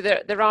 actually, to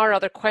there are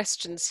other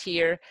questions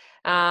here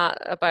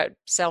about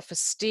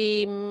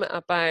self-esteem,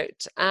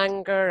 about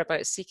anger,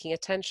 about seeking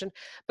attention.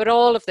 But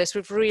all of this,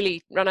 we've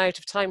really run out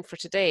of time for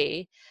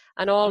today.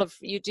 And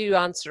you do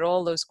answer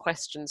all those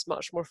questions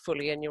much more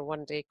fully in your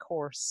one-day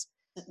course.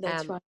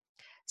 That's right.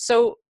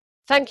 So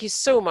thank you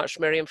so much,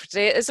 Miriam, for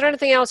today. Is there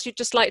anything else you'd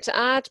just like to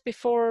add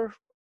before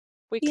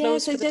we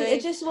close for the day? I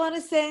just want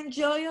to say,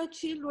 enjoy your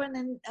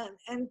children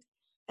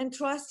and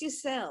trust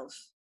yourself.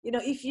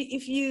 If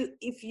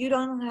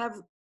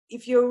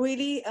you're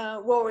really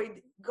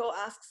worried, go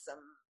ask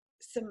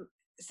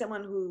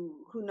someone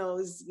who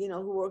knows,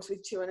 who works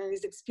with children and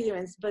is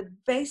experienced. But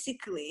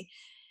basically,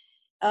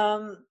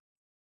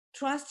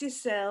 trust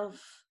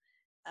yourself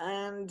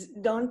and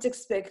don't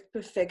expect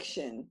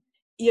perfection.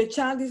 Your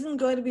child isn't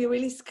going to be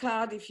really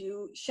scarred if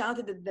you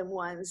shouted at them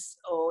once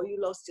or you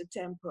lost your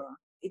temper.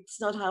 It's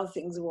not how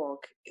things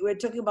work. We're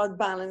talking about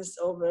balance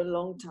over a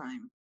long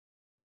time.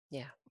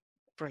 Yeah,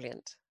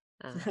 brilliant.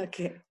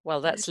 Okay.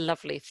 Well, that's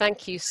lovely.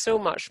 Thank you so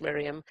much,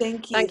 Miriam.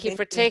 Thank you. Thank you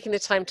for taking the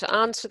time to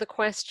answer the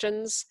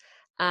questions.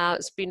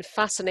 It's been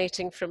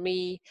fascinating for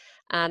me,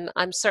 and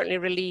I'm certainly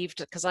relieved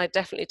because I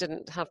definitely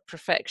didn't have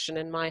perfection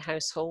in my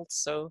household.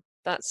 So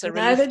that's a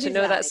relief to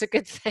know that's a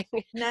good thing.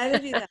 Neither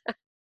did I.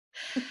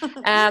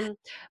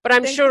 But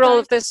I'm sure all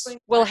of this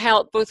will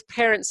help both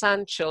parents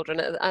and children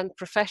and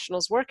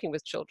professionals working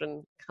with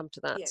children come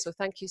to that. Yes. So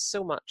thank you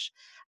so much.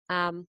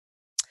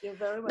 You're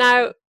very welcome.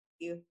 Now,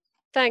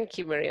 thank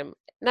you, Miriam.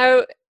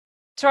 Now,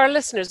 to our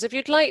listeners, if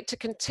you'd like to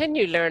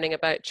continue learning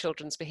about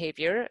children's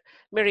behaviour,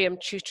 Miriam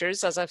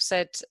tutors, as I've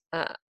said,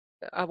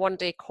 a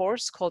one-day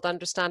course called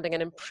Understanding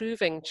and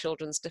Improving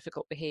Children's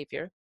Difficult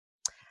Behaviour.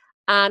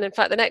 And in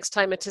fact, the next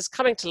time it is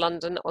coming to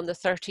London on the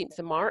 13th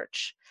of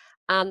March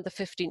and the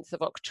 15th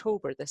of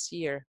October this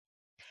year.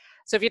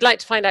 So if you'd like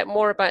to find out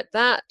more about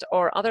that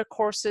or other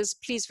courses,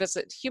 please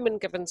visit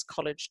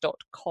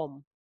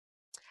humangivenscollege.com.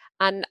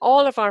 And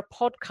all of our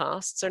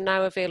podcasts are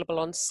now available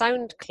on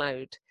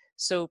SoundCloud,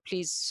 so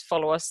please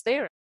follow us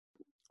there.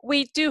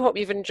 We do hope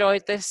you've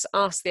enjoyed this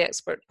Ask the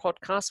Expert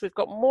podcast. We've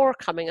got more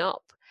coming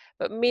up.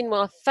 But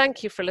meanwhile,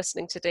 thank you for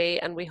listening today,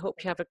 and we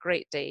hope you have a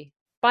great day.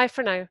 Bye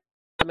for now.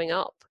 Coming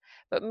up.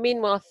 But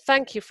meanwhile,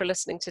 thank you for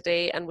listening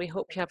today, and we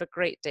hope you have a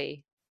great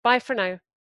day. Bye for now.